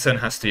main concern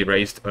has to be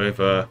raised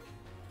over,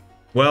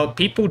 well,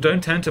 people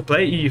don't tend to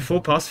play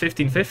EU4 past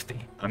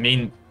 1550. I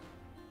mean,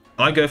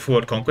 I go for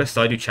World Conquest,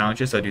 I do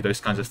challenges, I do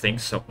those kinds of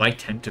things, so I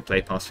tend to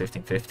play past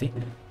 1550.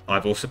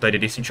 I've also played a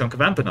decent chunk of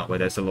Ambernaut, where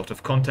there's a lot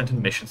of content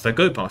and missions that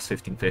go past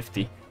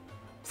 1550.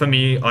 For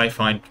me, I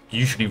find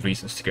usually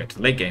reasons to go into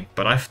the late game,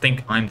 but I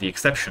think I'm the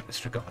exception in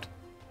this regard.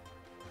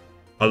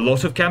 A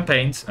lot of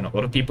campaigns, and a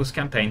lot of people's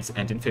campaigns,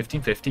 end in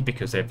 1550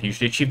 because they've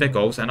usually achieved their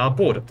goals and are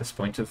bored at this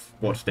point of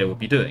what they will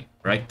be doing,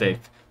 right?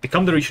 They've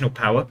become the regional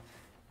power.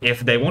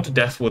 If they want a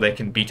death where they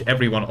can beat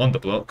everyone on the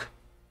block,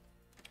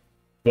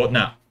 what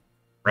now?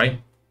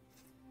 Right?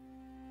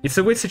 It's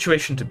a weird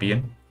situation to be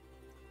in,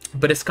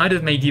 but it's kind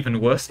of made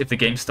even worse if the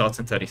game starts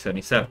in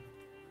 3037.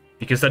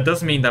 Because that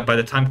does mean that by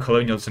the time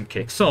colonialism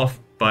kicks off,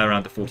 by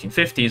around the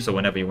 1450s, or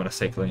whenever you want to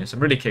say colonialism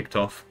really kicked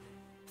off,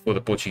 for the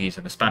Portuguese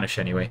and the Spanish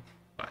anyway,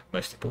 well,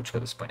 mostly Portugal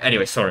at this point.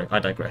 Anyway, sorry, I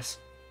digress.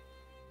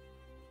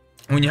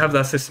 When you have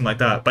that system like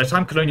that, by the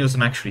time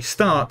colonialism actually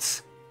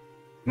starts,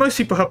 most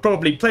people have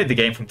probably played the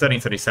game from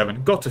 1337,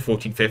 got to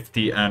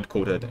 1450, and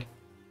called it a day.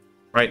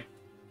 Right?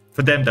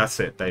 For them, that's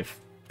it. They've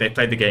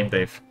played the game,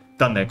 they've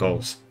done their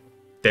goals.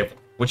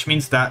 Which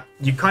means that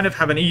you kind of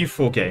have an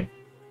EU4 game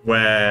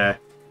where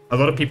a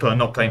lot of people are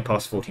not playing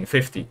past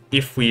 1450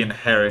 if we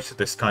inherit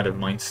this kind of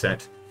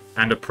mindset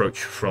and approach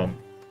from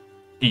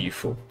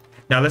EU4.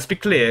 Now, let's be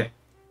clear,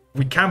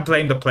 we can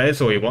blame the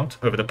players all we want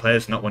over the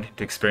players not wanting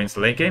to experience the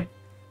late game,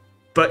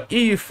 but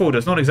EU4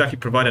 does not exactly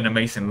provide an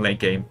amazing late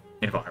game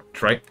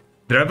environment, right?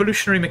 The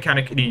revolutionary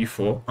mechanic in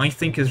EU4, I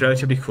think, is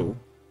relatively cool,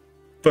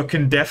 but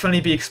can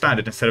definitely be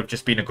expanded instead of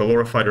just being a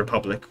glorified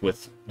republic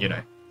with, you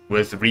know,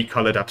 with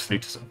recolored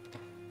absolutism.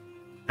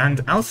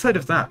 And outside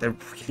of that, there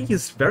really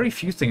is very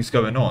few things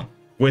going on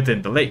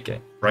within the late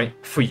game, right,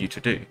 for you to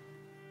do.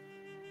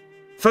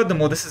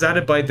 Furthermore, this is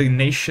added by the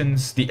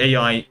nations, the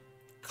AI,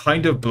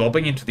 kind of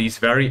blobbing into these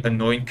very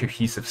annoying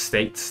cohesive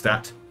states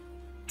that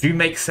do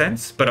make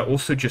sense, but are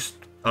also just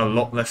a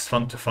lot less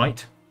fun to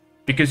fight.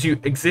 Because you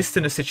exist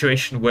in a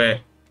situation where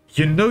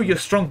you know you're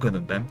stronger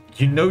than them,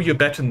 you know you're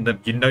better than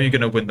them, you know you're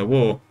going to win the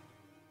war,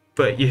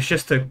 but it's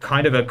just a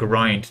kind of a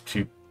grind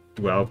to,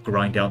 well,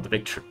 grind down the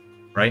victory,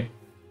 right?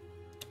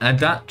 And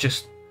that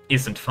just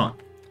isn't fun.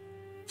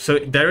 So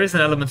there is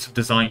an element of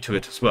design to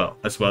it as well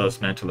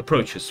as mental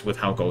approaches with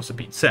how goals are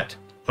being set.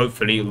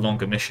 Hopefully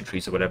longer mission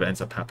trees or whatever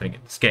ends up happening in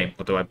this game,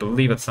 although I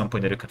believe at some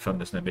point they do confirm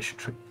there's no mission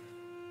tree.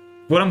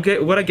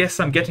 What I guess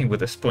I'm getting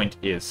with this point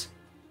is,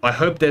 I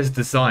hope there's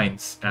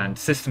designs and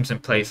systems in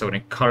place that would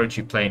encourage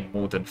you playing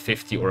more than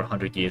 50 or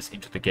 100 years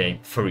into the game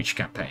for each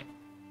campaign.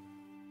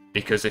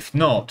 Because if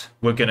not,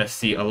 we're going to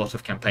see a lot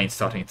of campaigns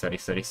starting in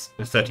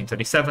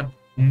 1337,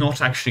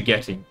 not actually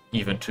getting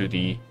even to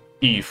the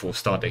EU4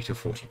 start date of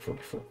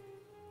 1444,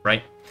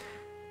 right?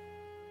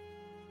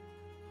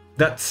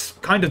 That's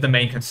kind of the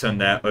main concern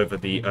there over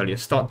the earlier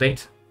start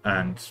date,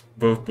 and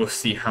we'll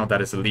see how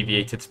that is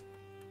alleviated,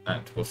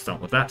 and we'll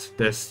start with that.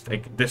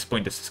 At this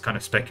point, this is kind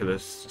of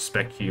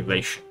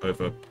speculation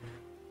over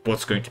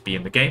what's going to be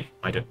in the game.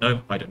 I don't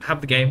know, I don't have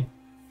the game,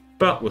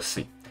 but we'll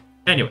see.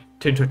 Anyway,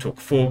 Tinto Talk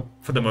 4,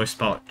 for the most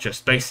part,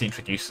 just basically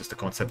introduces the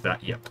concept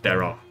that, yep,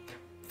 there are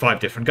 5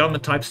 different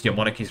government types: your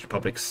monarchies,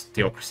 republics,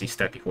 theocracies,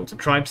 steppe hordes, and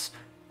tribes.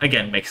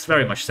 Again, makes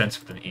very much sense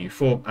within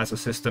EU4 as a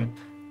system.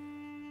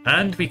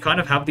 And we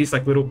kind of have these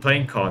like little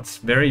playing cards,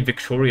 very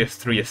Victorious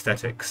 3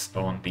 aesthetics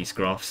on these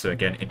graphs, so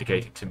again,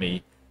 indicating to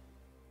me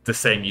the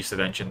same use of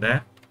engine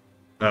there.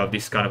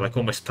 These kind of like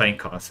almost playing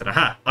cards that,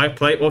 aha, I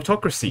play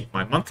autocracy,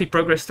 my monthly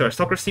progress to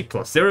aristocracy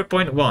plus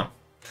 0.1.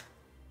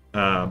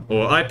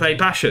 Or I play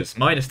pashas,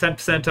 minus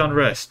 10%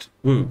 unrest.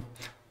 Woo.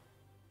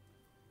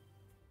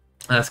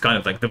 That's kind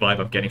of like the vibe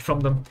I'm getting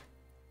from them.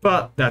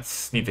 But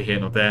that's neither here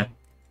nor there.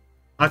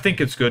 I think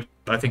it's good.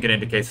 I think it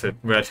indicates a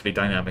relatively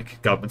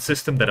dynamic government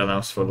system that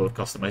allows for a lot of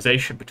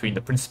customization between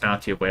the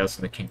Principality of Wales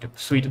and the Kingdom of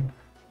Sweden.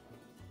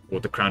 Or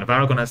the Crown of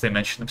Aragon, as they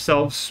mention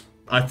themselves.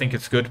 I think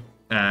it's good.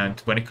 And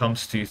when it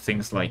comes to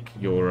things like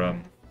your,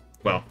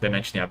 well, they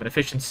mention the admin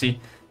efficiency.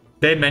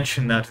 They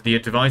mention that the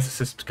advisor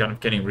system is kind of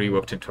getting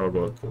reworked into a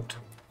royal court.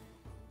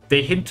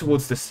 They hint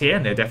towards this here,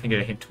 and they're definitely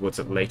going to hint towards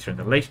it later in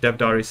the later dev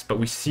diaries, but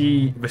we're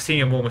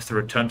seeing almost a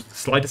return to the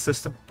slider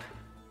system,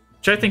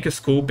 which I think is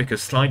cool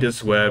because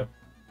sliders were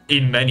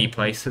in many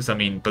places. I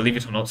mean, believe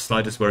it or not,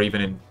 sliders were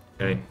even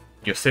in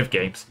your Civ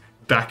games.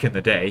 Back in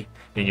the day,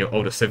 in your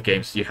older Civ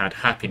games, you had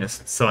happiness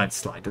and science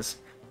sliders.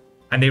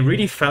 And they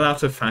really fell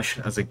out of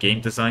fashion as a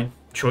game design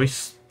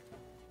choice.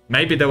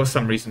 Maybe there was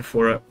some reason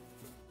for it.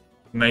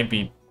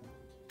 Maybe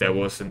there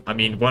wasn't. I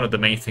mean, one of the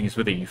main things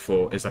with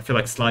EU4 is I feel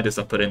like sliders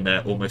are put in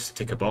there almost to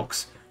tick a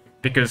box.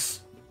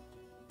 Because,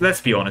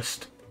 let's be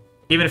honest,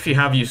 even if you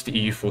have used the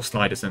EU4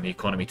 sliders in the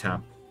economy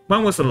tab,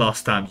 when was the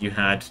last time you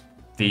had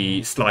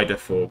the slider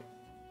for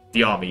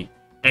the army,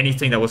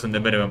 anything that was in the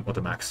minimum or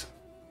the max?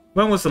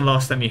 When was the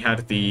last time you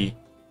had the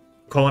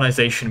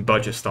colonization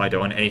budget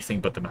slider on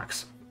anything but the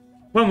max?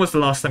 When was the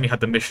last time you had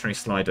the missionary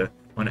slider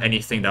on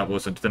anything that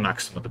wasn't the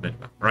maximum or the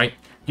minimum, right?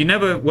 You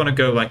never want to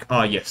go like,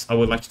 ah, yes, I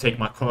would like to take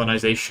my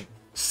colonization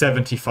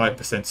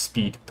 75%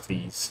 speed,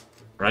 please,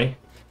 right?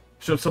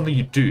 So it's something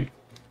you do.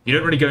 You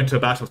don't really go into a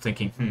battle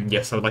thinking,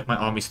 yes, I would like my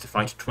armies to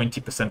fight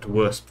 20%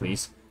 worse,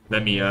 please.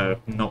 Let me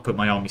not put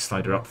my army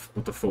slider up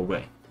the full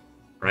way,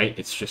 right?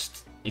 It's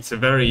just, it's a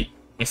very,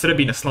 instead of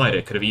being a slider,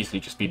 it could have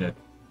easily just been a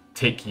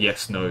tick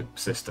yes-no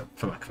system,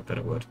 for lack of a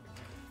better word.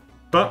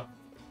 But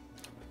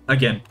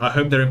again, I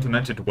hope they're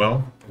implemented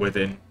well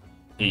within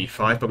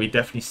EU5, but we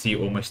definitely see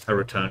almost a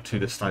return to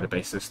the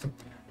slider-based system.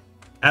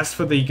 As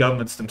for the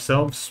governments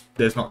themselves,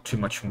 there's not too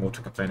much more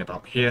to complain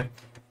about here.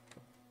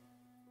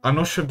 I'm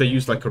not sure if they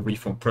use like a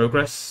reform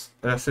progress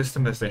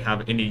system as they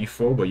have in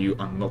EU4, where you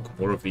unlock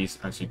more of these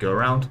as you go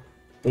around,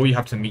 or you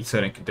have to meet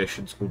certain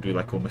conditions, or do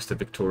like almost a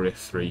Victoria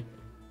 3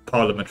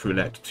 Parliament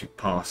roulette to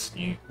pass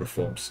new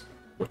reforms,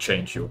 or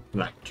change your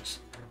languages.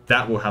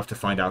 That we'll have to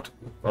find out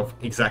of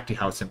exactly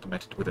how it's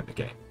implemented within the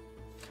game.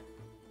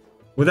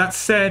 With that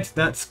said,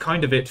 that's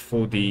kind of it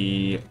for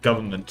the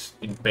government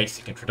in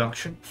basic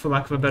introduction, for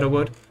lack of a better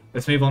word.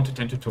 Let's move on to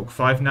Tend to Talk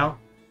 5 now,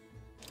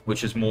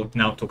 which is more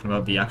now talking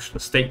about the actual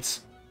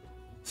estates.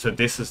 So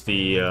this is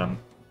the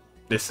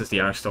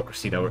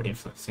aristocracy that we're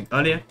influencing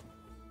earlier.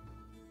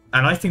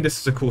 And I think this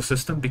is a cool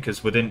system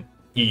because within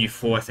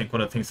EU4, I think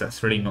one of the things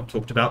that's really not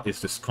talked about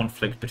is this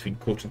conflict between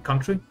court and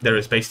country. There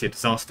is basically a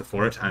disaster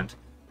for it, and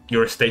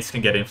your estates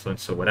can get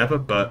influence or whatever,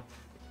 but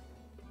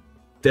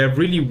there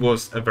really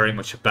was a very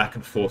much a back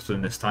and forth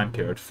in this time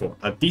period for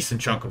a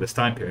decent chunk of this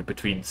time period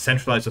between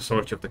centralized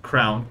authority of the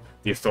crown,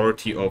 the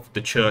authority of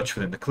the church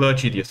within the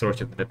clergy, the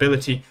authority of the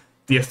nobility,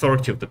 the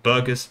authority of the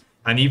burghers,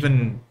 and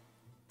even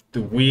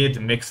the weird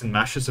mix and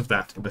mashes of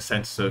that in the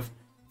sense of,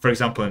 for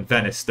example, in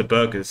Venice, the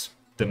burghers,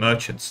 the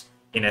merchants,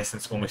 in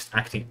essence almost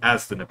acting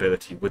as the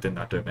nobility within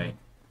that domain.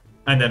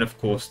 And then, of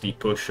course, the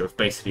push of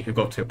basically who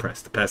got to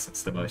oppress the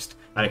peasants the most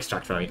and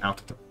extract value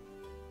out of them.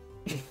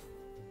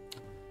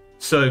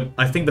 So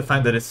I think the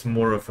fact that it's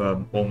more of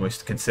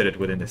almost considered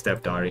within this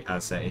dev diary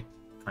as a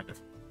kind of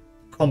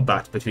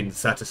combat between the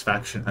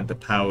satisfaction and the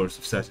powers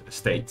of certain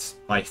estates,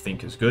 I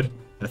think is good. And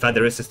the fact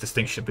there is this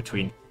distinction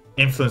between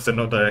influence that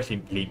not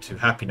directly lead to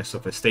happiness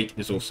of a state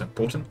is also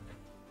important.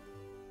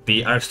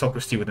 The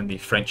aristocracy within the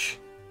French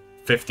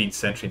 15th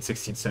century and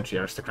 16th century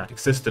aristocratic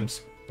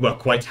systems were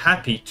quite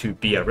happy to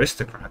be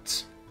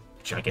aristocrats,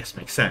 which I guess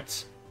makes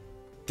sense,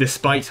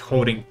 despite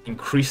holding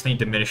increasingly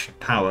diminishing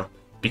power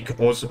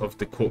because of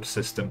the court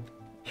system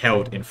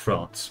held in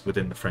France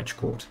within the French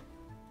court.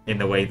 In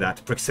the way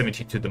that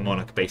proximity to the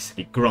monarch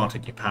basically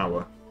granted you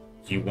power,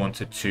 you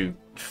wanted to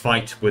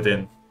fight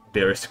within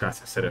the aristocrats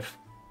instead of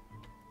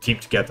team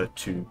together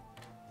to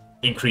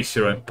increase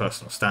your own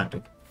personal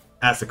standing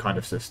as a kind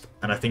of system.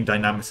 And I think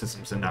dynamic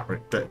systems in that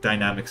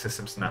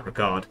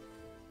regard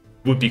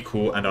would be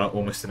cool and are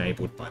almost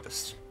enabled by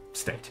this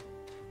state.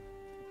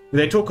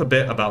 They talk a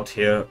bit about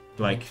here,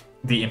 like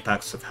the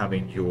impacts of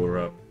having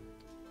your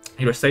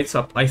estates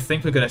up. I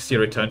think we're going to see a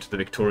return to the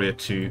Victoria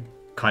II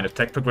kind of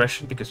tech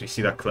progression because we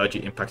see that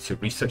clergy impacts your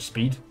research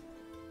speed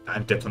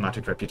and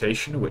diplomatic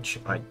reputation, which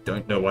I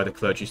don't know why the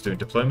clergy is doing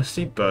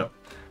diplomacy, but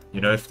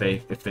you know, if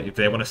they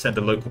want to send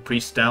a local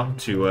priest down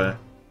to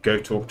go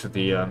talk to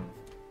the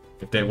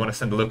if they want to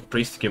send a local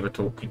priest to give a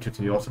talk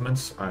to the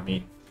Ottomans, I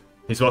mean,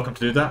 he's welcome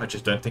to do that. I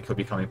just don't think he'll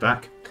be coming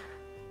back.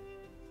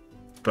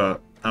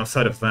 But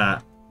outside of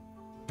that,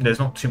 there's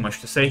not too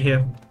much to say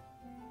here.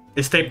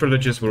 Estate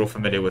privileges we're all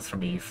familiar with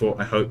from EU4,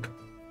 I hope.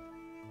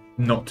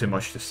 Not too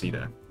much to see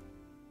there.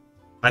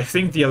 I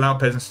think the allow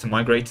peasants to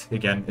migrate,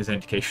 again, is an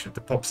indication of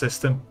the POP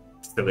system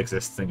still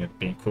existing and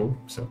being cool,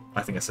 so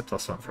I think it's a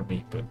plus one from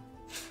me, but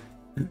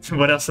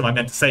what else am I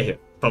meant to say here?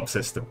 POP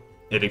system.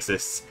 It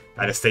exists,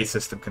 and estate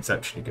system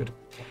conceptually good.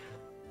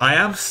 I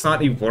am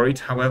slightly worried,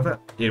 however,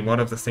 in one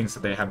of the things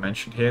that they have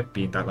mentioned here,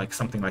 being that like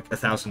something like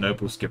 1,000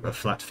 nobles give a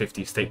flat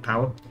 50 estate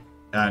power,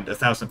 and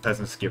 1,000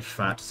 peasants give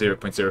flat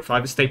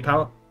 0.05 estate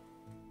power.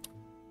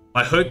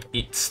 I hope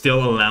it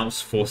still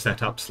allows for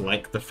setups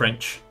like the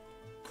French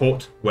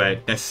court, where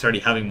necessarily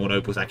having more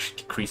nobles actually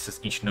decreases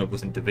each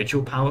noble's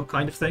individual power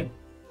kind of thing.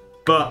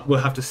 But we'll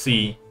have to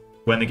see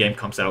when the game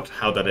comes out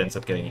how that ends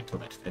up getting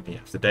implemented at the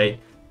end of the day.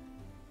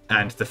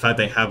 And the fact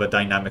they have a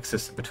dynamic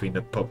system between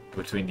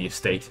the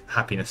estate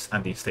happiness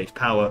and the estate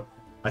power,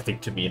 I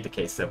think to me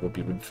indicates there will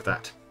be room for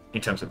that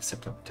in terms of its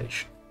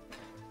implementation.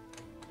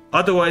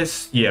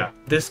 Otherwise, yeah,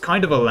 this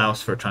kind of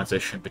allows for a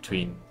transition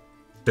between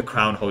the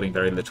crown holding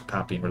very little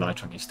power, being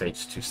reliant on the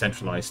estates, to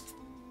centralized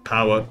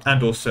power,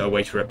 and also a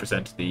way to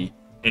represent the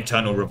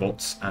internal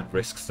revolts and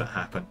risks that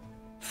happen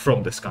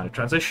from this kind of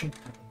transition.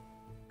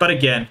 But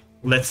again,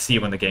 let's see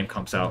when the game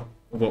comes out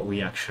what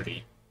we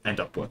actually end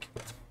up working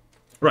with.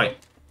 Right,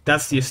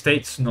 that's the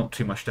estates, not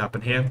too much to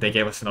happen here. They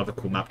gave us another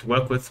cool map to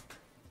work with.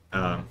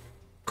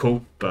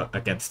 Cool, but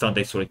again, stun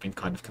date's already been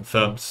kind of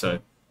confirmed, so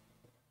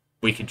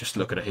we can just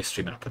look at a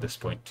history map at this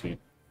point to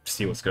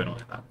see what's going on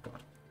in that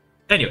regard.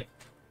 Anyway,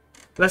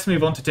 let's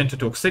move on to Tend to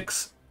Talk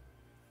 6.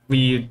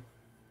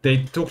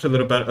 They talked a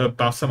little bit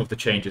about some of the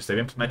changes they've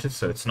implemented,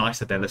 so it's nice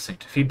that they're listening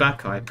to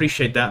feedback. I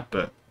appreciate that,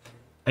 but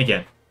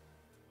again,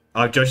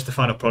 I'll judge the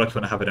final product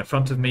when I have it in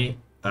front of me.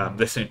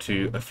 Listening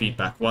to a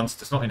feedback once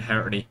does not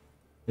inherently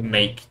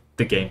make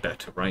the game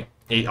better, right?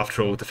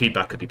 After all, the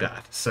feedback could be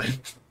bad, so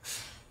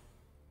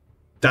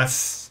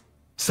that's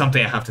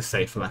something I have to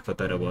say, for lack of a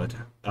better word.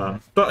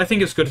 But I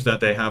think it's good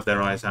that they have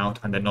their eyes out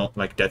and they're not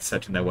like dead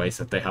set in their ways,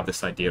 that they have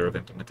this idea of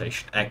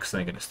implementation X and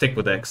they're going to stick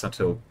with X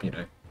until, you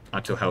know,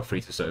 until hell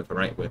freezes over,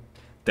 right?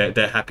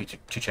 They're happy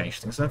to change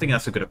things. And I think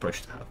that's a good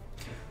approach to have.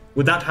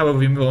 With that, however,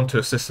 we move on to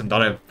a system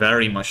that I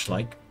very much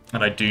like,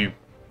 and I do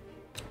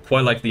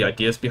quite like the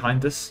ideas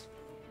behind this.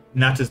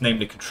 And that is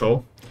namely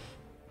control.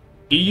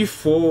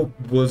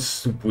 EU4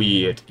 was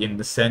weird in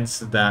the sense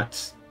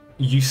that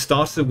you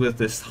started with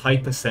this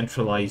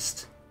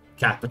hyper-centralized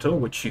capital,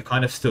 which you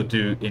kind of still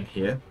do in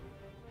here.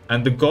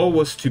 And the goal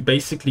was to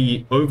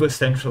basically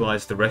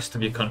over-centralize the rest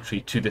of your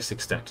country to this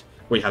extent.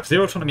 where you have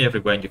zero autonomy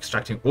everywhere and you're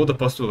extracting all the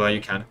possible value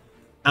you can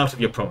out of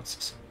your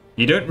provinces.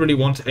 You don't really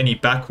want any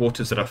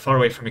backwaters that are far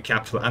away from your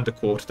capital and the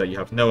court that you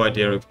have no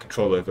idea of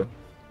control over,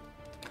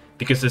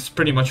 because it's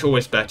pretty much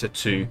always better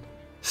to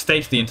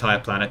state the entire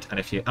planet,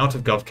 and if you're out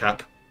of GovCap,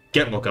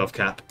 get more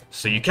GovCap,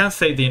 so you can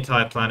state the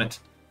entire planet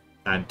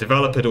and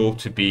develop it all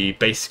to be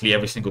basically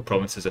every single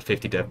province is a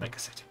 50 dev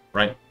megacity,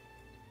 right?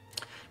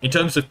 In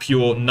terms of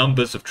pure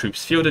numbers of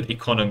troops fielded,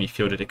 economy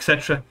fielded,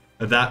 etc.,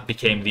 that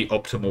became the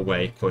optimal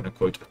way,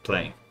 quote-unquote, of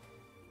playing.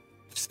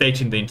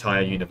 Stating the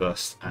entire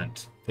universe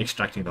and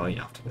extracting value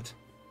out of it.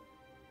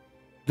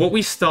 What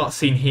we start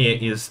seeing here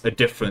is a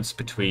difference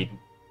between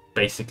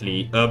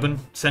basically urban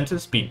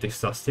centers being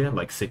discussed here,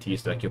 like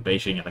cities like your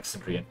Beijing,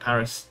 Alexandria, and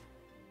Paris,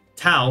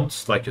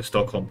 towns like your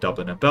Stockholm,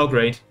 Dublin, and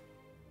Belgrade,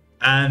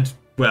 and,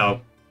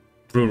 well,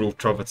 rural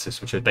provinces,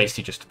 which are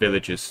basically just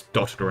villages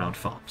dotted around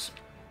farms.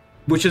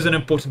 Which is an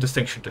important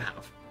distinction to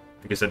have,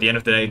 because at the end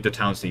of the day, the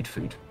towns need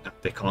food.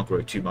 They can't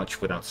grow too much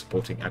without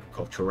supporting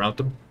agriculture around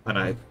them,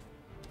 and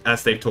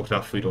as they've talked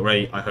about food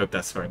already, I hope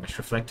that's very much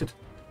reflected.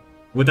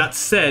 With that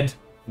said,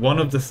 one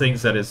of the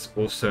things that is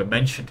also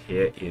mentioned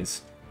here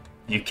is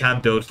you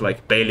can build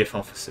like bailiff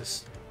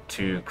offices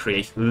to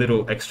create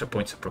little extra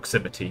points of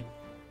proximity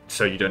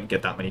so you don't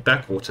get that many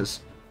backwaters.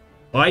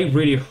 I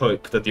really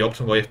hope that the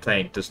optimal way of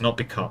playing does not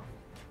become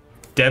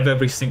dev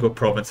every single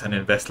province and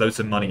invest loads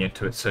of money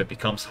into it so it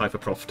becomes hyper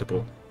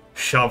profitable.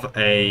 Shove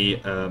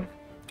a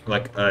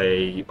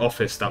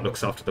office that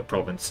looks after the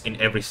province in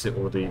every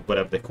or the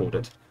whatever they called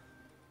it.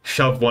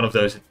 Shove one of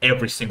those in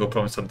every single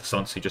province under the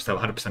sun so you just have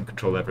 100%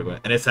 control everywhere.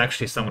 And it's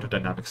actually somewhat a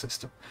dynamic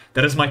system.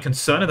 That is my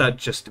concern, and that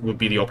just would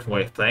be the optimal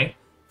way of playing.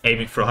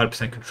 Aiming for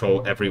 100%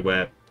 control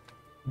everywhere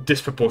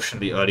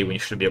disproportionately early when you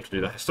shouldn't be able to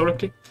do that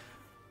historically.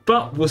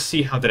 But we'll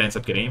see how that ends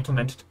up getting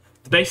implemented.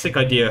 The basic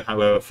idea,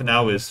 however, for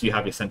now is you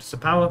have your centers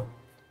of power,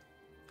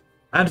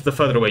 and the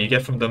further away you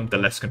get from them, the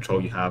less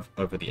control you have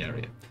over the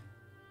area.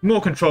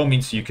 More control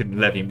means you can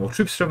levy more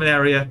troops from an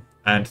area,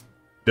 and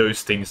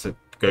those things that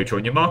go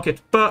join your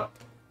market, but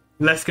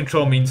less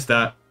control means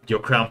that your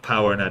crown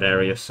power in that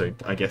area, so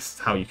I guess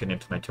how you can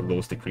implement your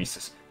laws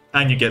decreases,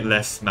 and you get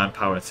less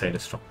manpower and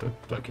sailors from the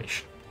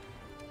location.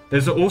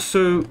 There's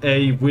also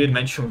a weird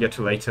mention we'll get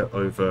to later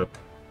over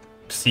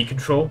sea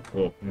control,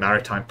 or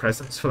maritime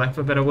presence, for lack of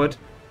a better word.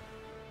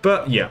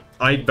 But yeah,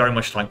 I very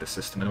much like the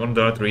system, and one of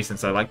the other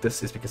reasons I like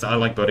this is because I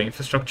like building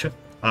infrastructure.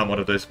 I'm one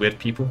of those weird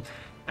people,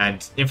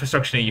 and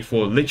infrastructure in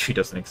EU4 literally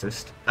doesn't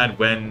exist, and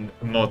when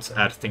mods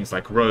add things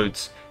like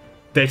roads,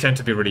 they tend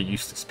to be really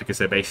useless because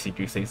they basically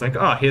do things like,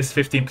 here's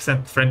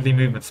 15% friendly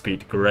movement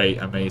speed, great,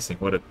 amazing,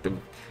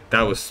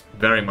 that was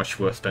very much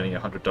worth spending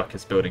 100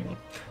 ducats building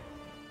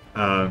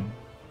on.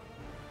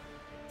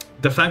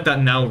 The fact that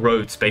now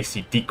roads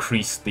basically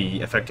decrease the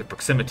effective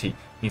proximity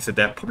means that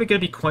they're probably going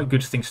to be quite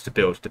good things to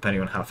build,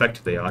 depending on how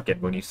effective they are. Again,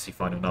 we'll need to see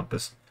final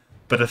numbers.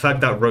 But the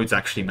fact that roads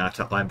actually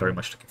matter, I'm very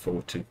much looking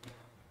forward to.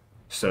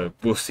 So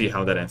we'll see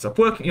how that ends up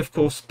working, of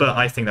course, but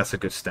I think that's a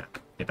good step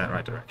in that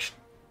right direction.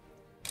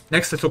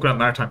 Next, let's talk about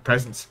maritime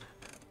presence.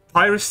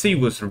 Piracy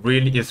is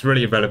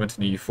really irrelevant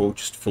in EU4,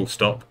 just full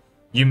stop.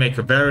 You make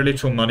very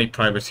little money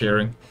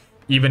privateering.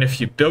 Even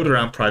if you build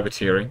around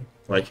privateering,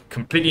 like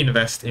completely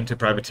invest into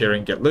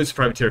privateering, get loads of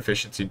privateer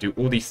efficiency, do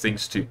all these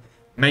things to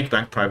make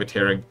bank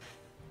privateering,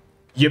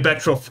 you're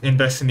better off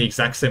investing the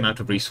exact same amount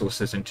of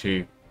resources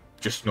into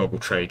just normal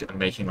trade and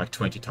making like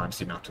 20 times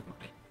the amount of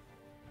money.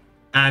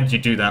 And you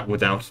do that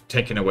without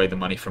taking away the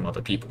money from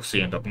other people, so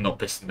you end up not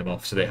pissing them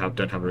off, so they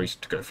don't have a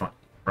reason to go fight,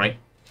 right?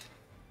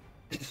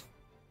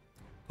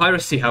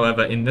 Piracy,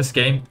 however, in this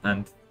game,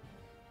 and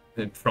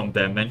from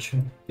their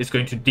mention, is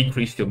going to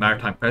decrease your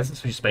maritime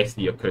presence, which is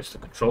basically your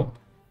coastal control.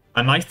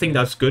 And I think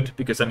that's good,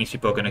 because that means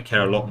people are going to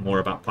care a lot more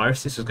about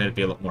piracy, so it's going to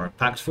be a lot more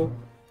impactful.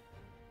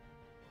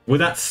 With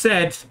that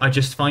said, I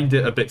just find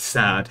it a bit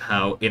sad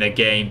how in a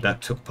game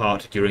that took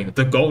part during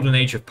the golden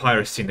age of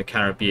piracy in the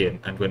Caribbean,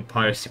 and when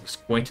piracy was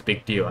quite a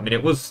big deal. I mean,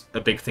 it was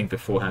a big thing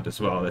beforehand as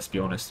well, let's be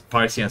honest.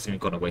 Piracy hasn't even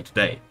gone away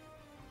today.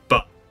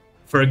 But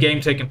for a game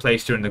taking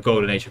place during the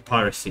golden age of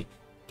piracy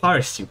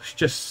was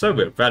just so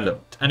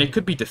irrelevant. And it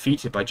could be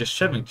defeated by just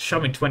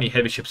shoving 20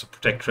 heavy ships to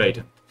protect trade,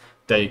 and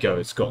there you go,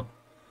 it's gone.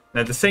 And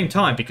at the same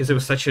time, because it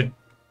was such a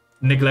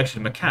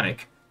neglected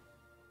mechanic,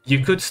 you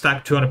could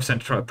stack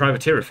 200%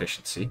 privateer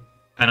efficiency,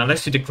 and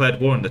unless you declared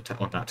war on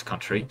that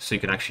country, so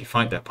you can actually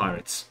fight their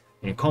pirates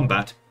in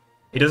combat,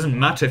 it doesn't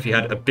matter if you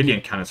had 1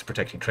 billion cannons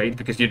protecting trade,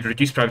 because you'd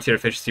reduce privateer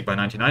efficiency by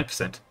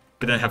 99%,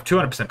 but then have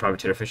 200%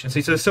 privateer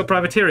efficiency, so they're still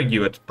privateering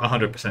you at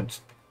 100%,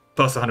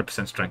 plus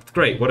 100% strength.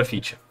 Great, what a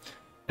feature.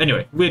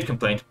 Anyway, weird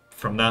complaint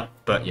from that,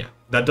 but yeah,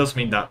 that does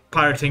mean that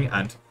pirating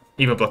and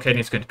even blockading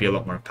is going to be a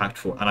lot more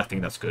impactful, and I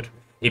think that's good.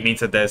 It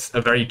means that there's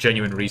a very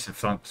genuine reason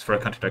for a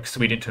country like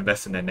Sweden to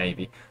invest in their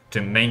navy,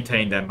 to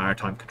maintain their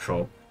maritime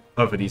control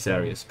over these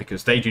areas,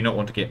 because they do not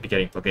want to be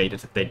getting blockaded.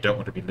 They don't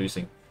want to be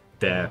losing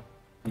their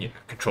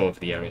control over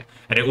the area.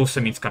 And it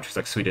also means countries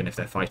like Sweden, if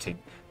they're fighting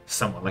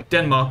someone like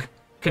Denmark,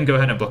 can go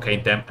ahead and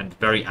blockade them and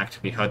very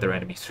actively hurt their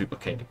enemies through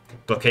blockading.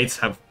 Blockades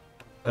have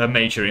a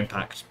major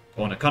impact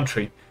on a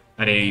country,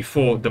 And in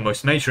EU4, the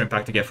most major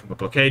impact to get from a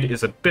blockade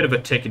is a bit of a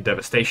tick in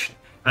devastation,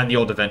 and the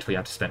odd event where you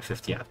have to spend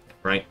 50 admin,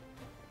 right?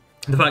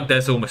 The fact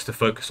there's almost a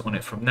focus on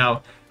it from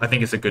now, I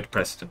think is a good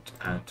precedent,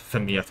 and for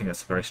me, I think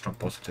that's a very strong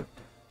positive.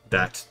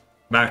 That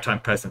maritime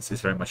presence is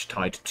very much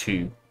tied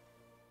to,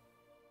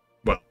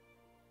 well,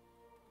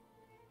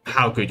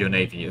 how good your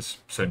navy is,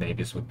 so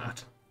navies would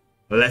matter.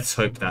 Let's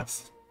hope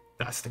that's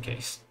the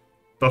case.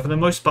 But for the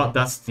most part,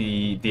 that's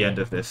the end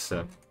of this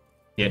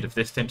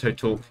Tinto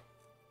talk.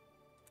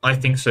 I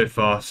think so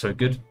far so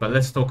good. But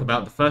let's talk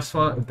about the first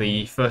one,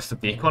 the first of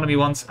the economy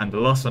ones, and the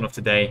last one of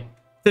today.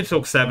 Tinto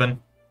Talk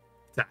 7,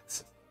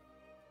 taxes.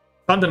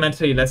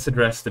 Fundamentally, let's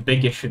address the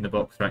big issue in the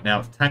box right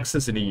now.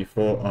 Taxes in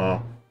EU4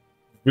 are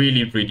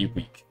really, really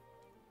weak.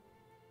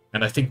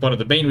 And I think one of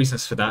the main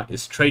reasons for that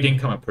is trade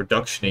income and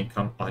production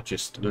income are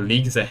just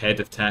leagues ahead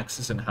of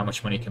taxes and how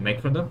much money you can make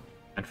from them.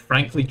 And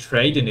frankly,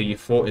 trade in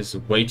EU4 is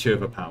way too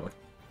overpowered.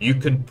 You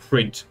can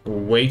print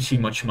way too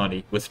much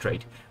money with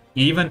trade.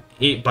 Even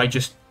by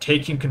just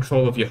taking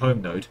control of your home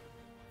node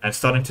and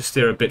starting to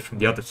steer a bit from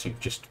the other two,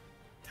 just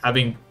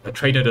having a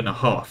trade node and a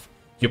half,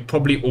 you're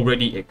probably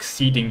already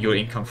exceeding your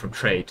income from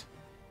trade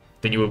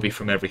than you will be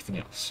from everything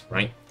else,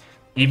 right?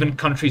 Even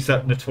countries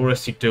that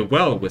notoriously do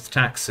well with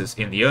taxes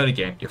in the early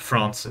game, your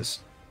France's,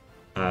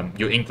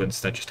 your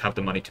England's that just have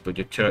the money to build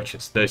your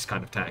churches, those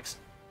kind of tax.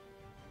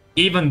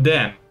 Even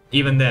then,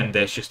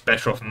 they're just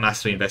better off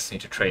massively investing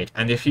into trade.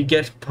 And if you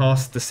get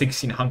past the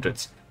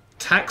 1600s,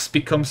 tax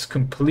becomes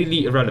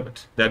completely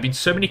irrelevant. There have been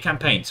so many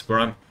campaigns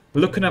where I'm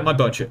looking at my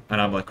budget and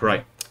I'm like,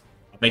 right,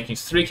 I'm making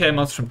 3k a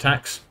month from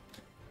tax,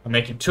 I'm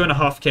making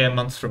 2.5k a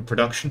month from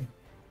production,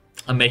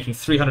 I'm making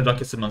 300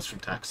 ducats a month from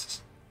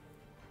taxes.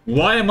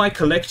 Why am I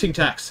collecting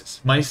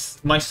taxes? My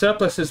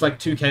surplus is like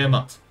 2k a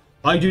month.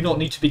 I do not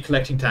need to be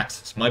collecting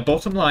taxes. My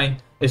bottom line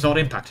is not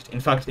impacted.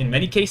 In fact, in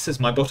many cases,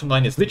 my bottom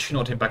line is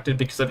literally not impacted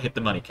because I've hit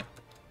the money cap,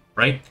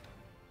 right?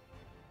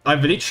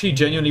 I've literally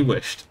genuinely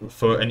wished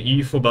for an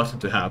EU4 button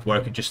to have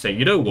where I could just say,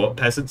 you know what,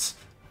 peasants,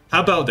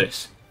 how about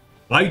this?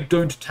 I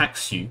don't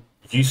tax you,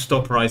 you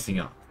stop rising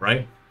up,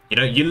 right? You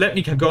know, you let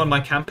me go on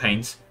my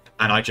campaigns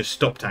and I just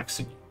stop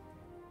taxing you.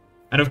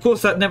 And of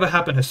course that never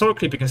happened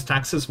historically because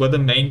taxes were the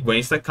main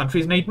ways that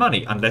countries made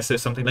money, unless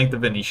there's something like the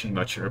Venetian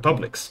merchant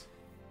republics.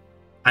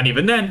 And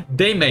even then,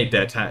 they made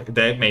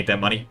their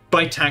money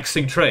by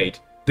taxing trade.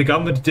 The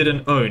government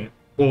didn't own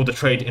all the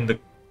trade in the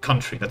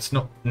country. That's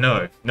not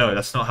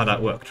that's not how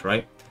that worked,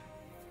 right?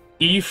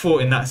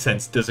 EU4 in that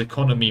sense does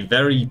economy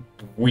very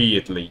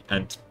weirdly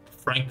and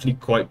frankly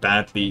quite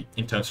badly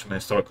in terms from a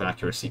historical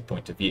accuracy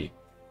point of view.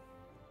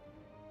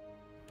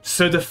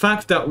 So the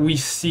fact that we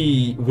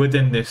see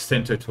within this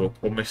Tinto talk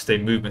almost a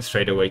movement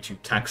straight away to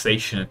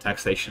taxation and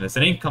taxation as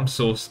an income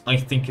source, I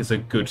think is a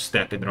good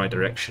step in the right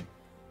direction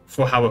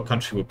for how a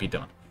country would be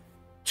done.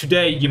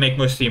 Today, you make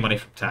most of your money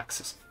from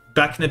taxes.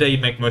 Back in the day, you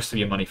make most of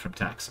your money from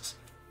taxes.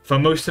 For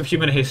most of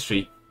human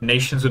history,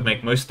 nations would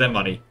make most of their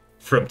money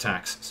from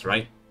taxes,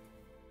 right?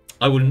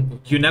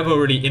 You're never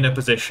really in a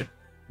position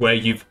where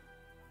you've,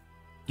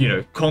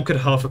 conquered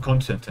half a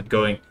continent and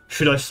going,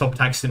 should I stop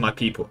taxing my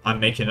people?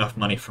 I'm making enough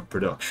money from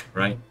production,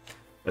 right?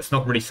 That's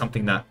not really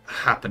something that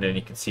happened in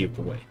any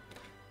conceivable way.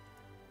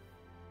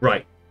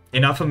 Right,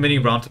 enough of a mini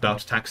rant about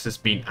taxes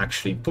being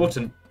actually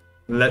important.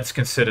 Let's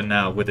consider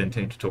now within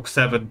Tinto Talk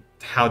 7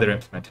 how they're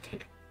implemented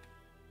here.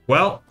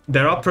 Well,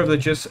 there are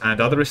privileges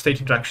and other estate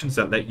interactions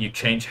that let you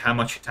change how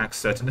much you tax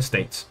certain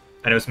estates.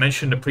 And it was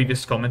mentioned in a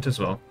previous comment as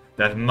well,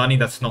 that money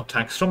that's not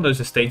taxed from those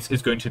estates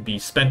is going to be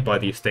spent by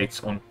the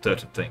estates on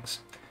certain things.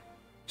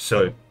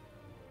 So,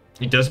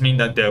 it does mean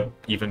that there'll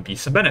even be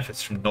some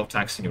benefits from not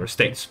taxing your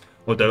estates.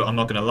 Although, I'm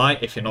not going to lie,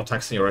 if you're not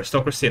taxing your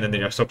aristocracy and then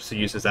the aristocracy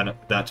uses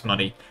that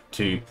money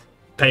to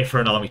pay for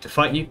an army to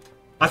fight you,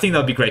 I think that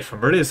would be great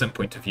from a realism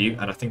point of view,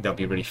 and I think that would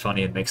be really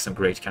funny and make some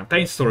great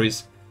campaign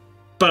stories.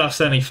 But I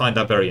certainly find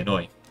that very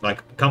annoying.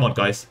 Like, come on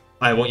guys,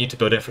 I want you to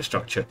build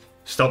infrastructure.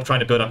 Stop trying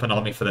to build up an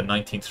army for the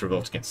 19th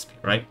revolt against me,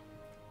 right?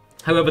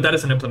 However, that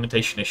is an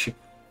implementation issue,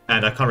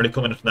 and I can't really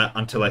comment on that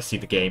until I see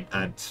the game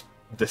and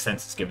the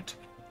sense is given to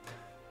me.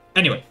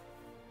 Anyway,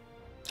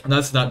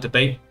 that's that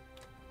debate.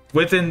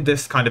 Within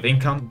this kind of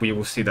income, we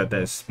will see that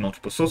there's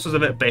multiple sources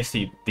of it.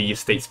 Basically, the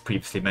estates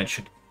previously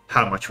mentioned,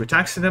 how much we're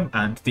taxing them,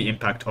 and the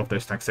impact of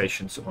those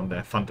taxations on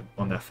their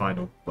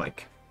final,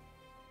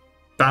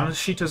 balance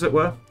sheet, as it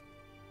were.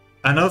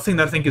 Another thing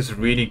that I think is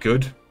really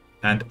good,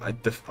 and I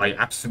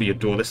absolutely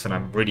adore this, and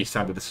I'm really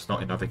sad that this is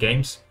not in other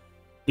games,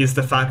 is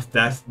the fact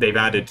that they've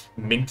added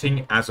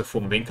minting as a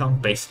form of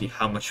income. Basically,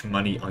 how much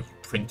money are you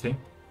printing?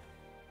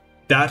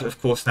 That,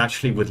 of course,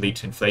 naturally would lead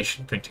to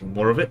inflation, printing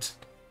more of it.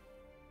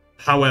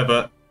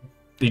 However,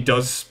 it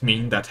does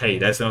mean that, hey,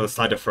 there's another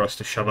slider for us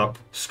to shove up.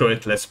 Screw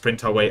it, let's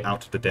print our way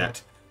out of the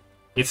debt.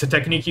 It's a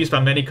technique used by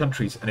many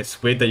countries, and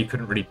it's weird that you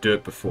couldn't really do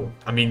it before.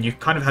 I mean, you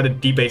kind of had a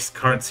debased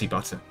currency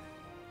button,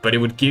 but it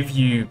would give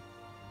you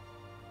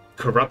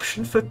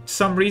corruption for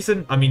some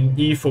reason. I mean,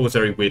 EU4 was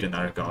very weird in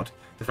that regard.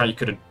 The fact you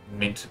couldn't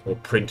mint or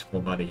print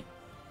more money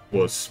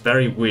was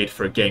very weird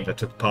for a game that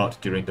took part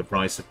during the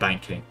rise of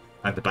banking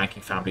and the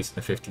banking families in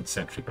the 15th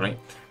century, right?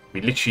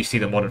 We literally see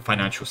the modern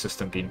financial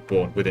system being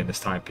born within this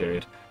time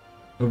period.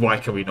 Why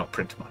can we not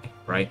print money,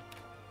 right?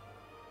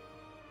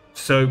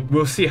 So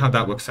we'll see how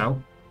that works out.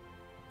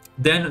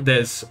 Then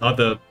there's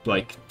other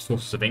like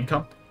sources of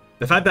income.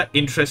 The fact that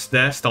interest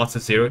there starts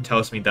at 0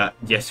 tells me that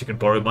yes, you can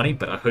borrow money,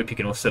 but I hope you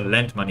can also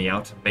lend money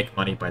out and make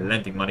money by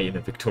lending money in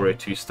a Victoria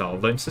 2 style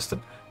loan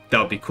system. That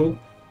would be cool.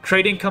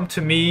 Trade income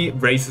to me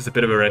raises a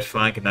bit of a red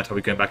flag, and that are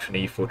we going back to an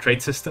EU4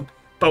 trade system.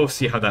 But we'll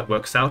see how that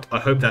works out. I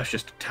hope that's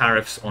just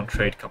tariffs on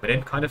trade coming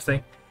in kind of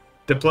thing.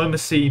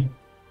 Diplomacy,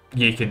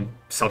 you can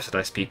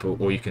subsidize people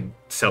or you can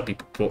sell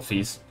people port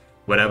fees,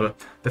 whatever.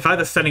 The fact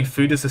that selling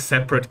food as a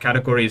separate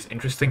category is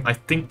interesting. I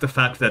think the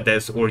fact that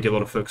there's already a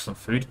lot of focus on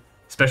food,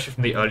 especially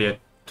from the earlier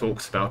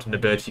talks about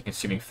nobility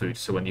consuming food.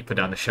 So when you put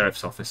down the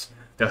sheriff's office,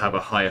 they'll have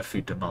a higher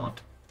food demand,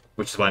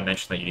 which is why I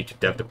mentioned that you need to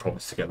dev the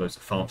province to get loads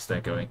of farms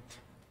there going.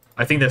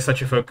 I think there's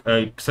such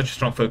a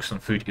strong focus on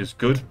food is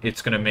good.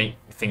 It's going to make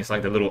things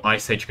like the little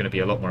ice age going to be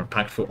a lot more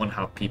impactful on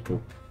how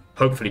people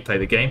hopefully play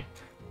the game,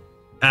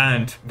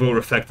 and will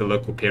reflect the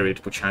local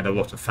period, which had a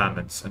lot of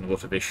famines and a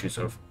lot of issues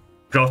of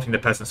drafting the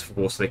peasants for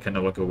war so they can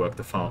no longer work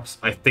the farms.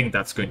 I think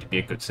that's going to be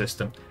a good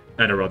system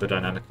and a rather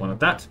dynamic one at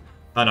that,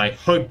 and I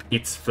hope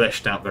it's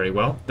fleshed out very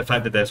well. The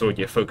fact that there's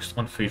already a focus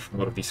on food from a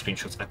lot of these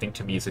screenshots, I think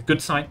to me is a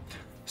good sign.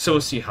 So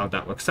we'll see how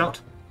that works out.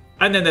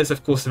 And then there's,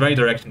 of course, the very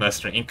direct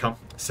mercenary income.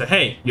 So,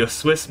 hey, your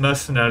Swiss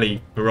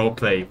mercenary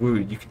roleplay, woo,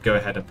 you can go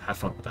ahead and have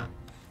fun with that.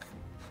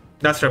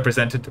 That's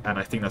represented, and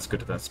I think that's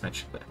good that that's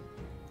mentioned there.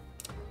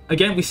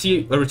 Again, we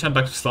see a return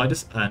back to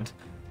sliders, and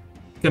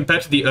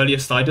compared to the earlier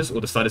sliders,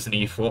 or the sliders in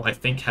EU4, I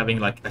think having,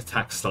 like, a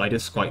tax slider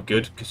is quite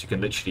good, because you can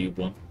literally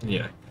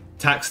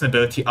tax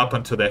nobility up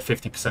until they're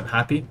 50%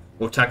 happy,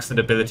 or tax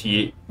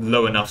nobility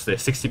low enough so they're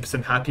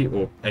 60% happy,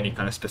 or any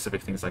kind of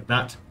specific things like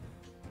that.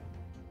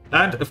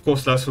 And, of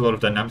course, there's a lot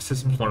of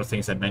dynamicism. One of the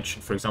things I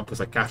mentioned, for example, is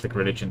that Catholic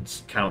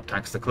religions cannot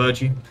tax the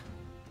clergy,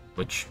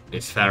 which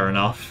is fair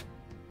enough.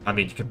 I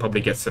mean, you can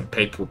probably get some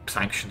papal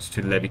sanctions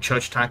to levy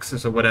church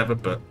taxes or whatever,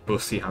 but we'll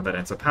see how that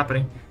ends up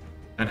happening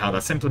and how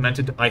that's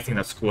implemented. I think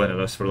that's cool and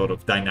allows for a lot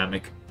of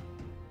dynamic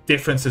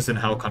differences in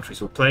how countries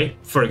will play.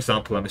 For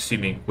example, I'm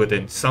assuming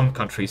within some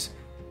countries,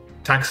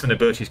 tax the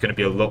nobility is going to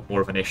be a lot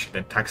more of an issue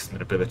than tax the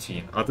nobility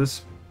in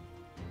others,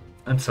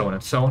 and so on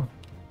and so on.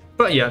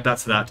 But yeah,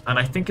 that's that, and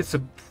I think it's a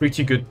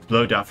pretty good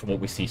loadout from what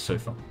we see so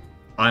far.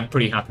 I'm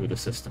pretty happy with the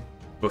system.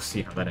 We'll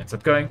see how that ends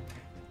up going.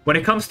 When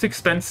it comes to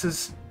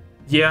expenses,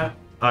 yeah,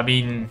 I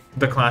mean,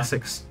 the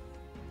classics.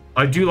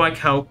 I do like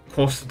how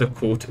cost of the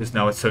court is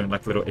now its own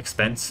like little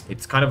expense.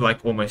 It's kind of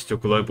like almost your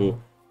global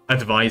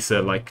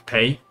advisor like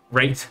pay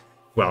rate.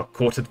 Well,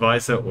 court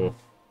advisor, or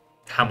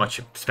how much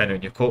you spend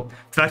on your court. The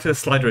fact that the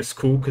slider is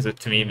cool, because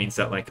to me it means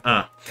that like,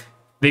 the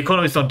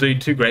economy's not doing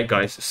too great,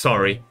 guys.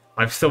 Sorry.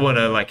 I still want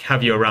to like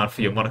have you around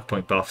for your monarch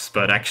point buffs,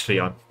 but actually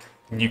I'm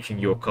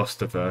nuking your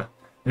cost of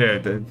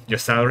your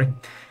salary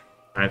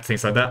and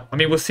things like that. I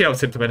mean, we'll see how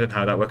it's implemented and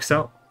how that works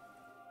out.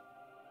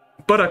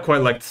 But I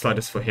quite like the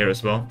sliders for here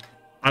as well.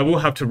 I will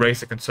have to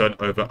raise a concern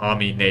over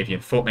army, navy,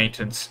 and fort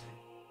maintenance.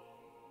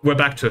 We're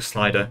back to a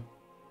slider.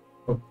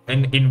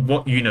 And in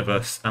what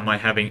universe am I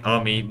having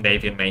army,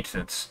 navy, and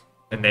maintenance,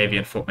 and navy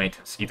and fort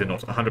maintenance either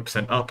not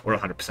 100% up or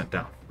 100%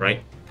 down,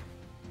 right?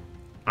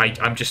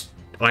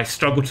 I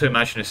struggle to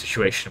imagine a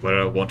situation where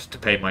I wanted to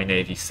pay my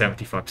navy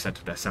 75%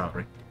 of their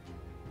salary.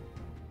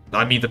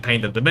 I'm either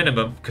paying them the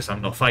minimum because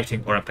I'm not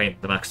fighting, or I'm paying them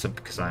the maximum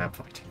because I am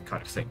fighting,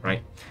 kind of thing,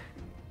 right?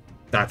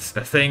 That's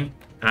a thing,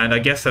 and I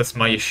guess that's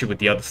my issue with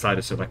the other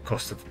sliders, so like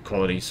cost of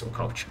colonies or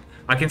culture.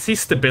 I can see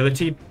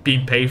stability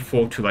being paid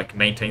for to like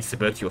maintain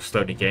stability or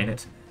slowly gain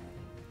it,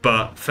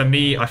 but for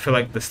me, I feel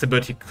like the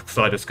stability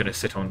slider is going to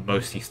sit on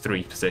mostly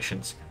 3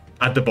 positions.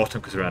 At the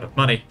bottom because we're out of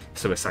money,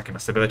 so we're sacking our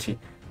stability.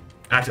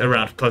 At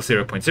around plus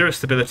 0.0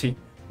 stability,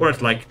 or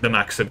at like the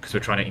maximum because we're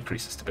trying to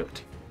increase the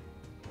stability.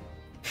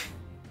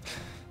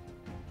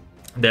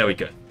 There we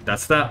go.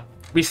 That's that.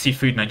 We see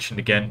food mentioned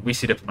again. We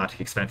see diplomatic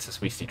expenses.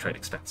 We see trade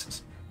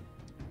expenses.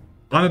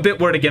 I'm a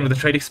bit worried again with the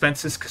trade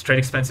expenses, because trade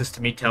expenses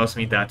to me tells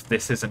me that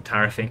this isn't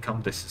tariff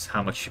income. This is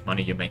how much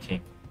money you're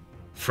making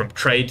from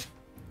trade.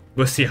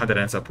 We'll see how that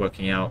ends up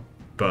working out.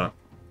 But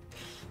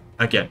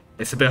again,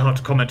 it's a bit hard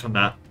to comment on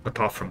that,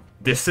 apart from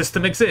this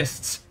system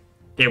exists.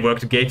 It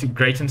worked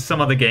great in some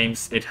other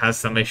games. It has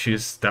some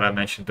issues that I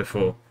mentioned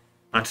before.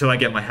 Until I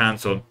get my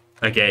hands on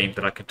a game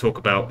that I can talk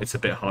about, it's a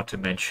bit hard to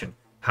mention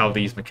how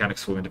these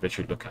mechanics will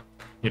individually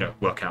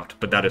work out.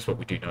 But that is what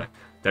we do know.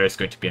 There is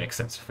going to be an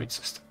extensive food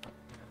system.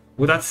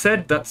 With that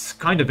said, that's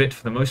kind of it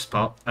for the most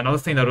part. Another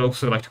thing that I'd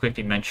also like to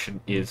quickly mention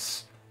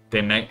is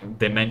they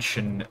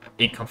mention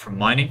income from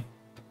mining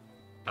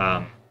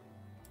at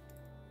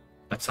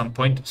some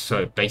point.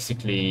 So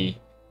basically...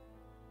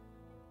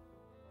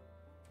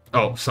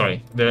 Oh,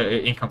 sorry,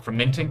 the income from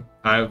minting.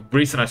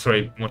 Reason I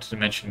wanted to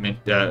mention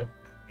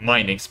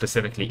mining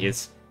specifically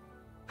is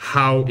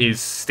how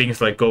is things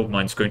like gold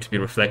mines going to be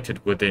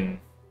reflected within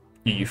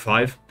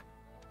EU5?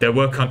 There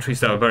were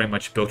countries that were very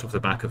much built off the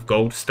back of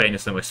gold. Spain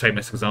is the most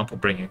famous example,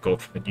 bringing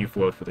gold from the New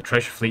World for the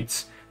treasure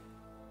fleets.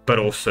 But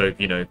also,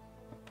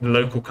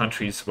 local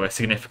countries were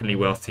significantly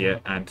wealthier,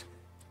 and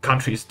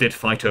countries did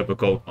fight over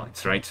gold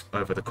mines, right?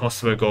 Over the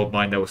Kosovo gold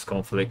mine, there was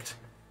conflict,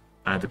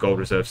 and the gold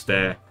reserves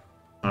there.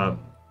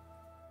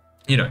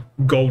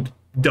 Gold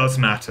does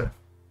matter.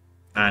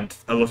 And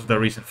a lot of the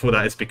reason for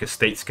that is because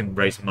states can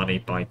raise money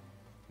by,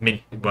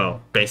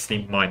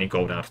 basically mining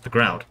gold out of the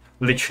ground.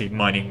 Literally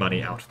mining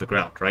money out of the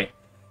ground, right?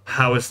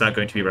 How is that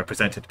going to be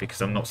represented?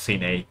 Because I'm not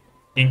seeing a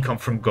income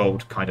from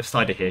gold kind of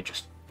slider here,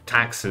 just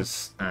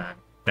taxes and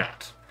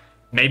that.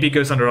 Maybe it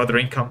goes under other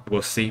income,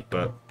 we'll see,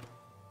 but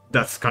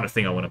that's the kind of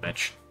thing I want to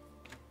mention.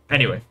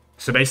 Anyway,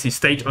 so basically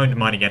state-owned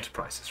mining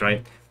enterprises,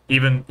 right?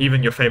 Even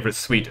your favorite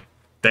Sweden,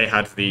 they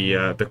had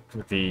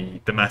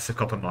the massive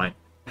copper mine.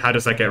 How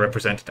does that get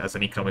represented as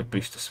an economic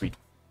boost to Sweden?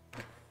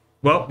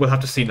 Well, we'll have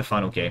to see in the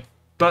final game.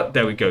 But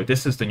there we go.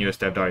 This is the newest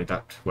dev diary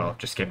that,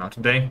 just came out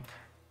today.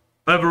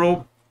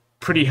 Overall,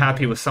 pretty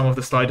happy with some of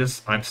the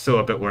sliders. I'm still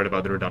a bit worried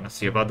about the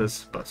redundancy of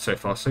others, but so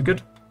far so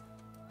good.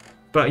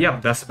 But yeah,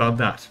 that's about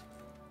that.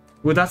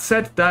 With that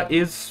said, that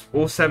is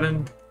all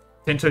 7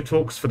 Tinto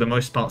talks for the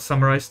most part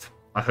summarized.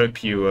 I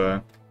hope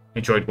you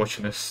enjoyed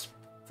watching this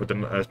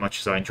as much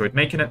as I enjoyed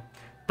making it.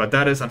 But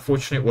that is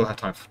unfortunately all I have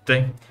time for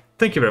today.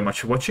 Thank you very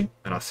much for watching,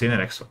 and I'll see you in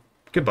the next one.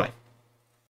 Goodbye.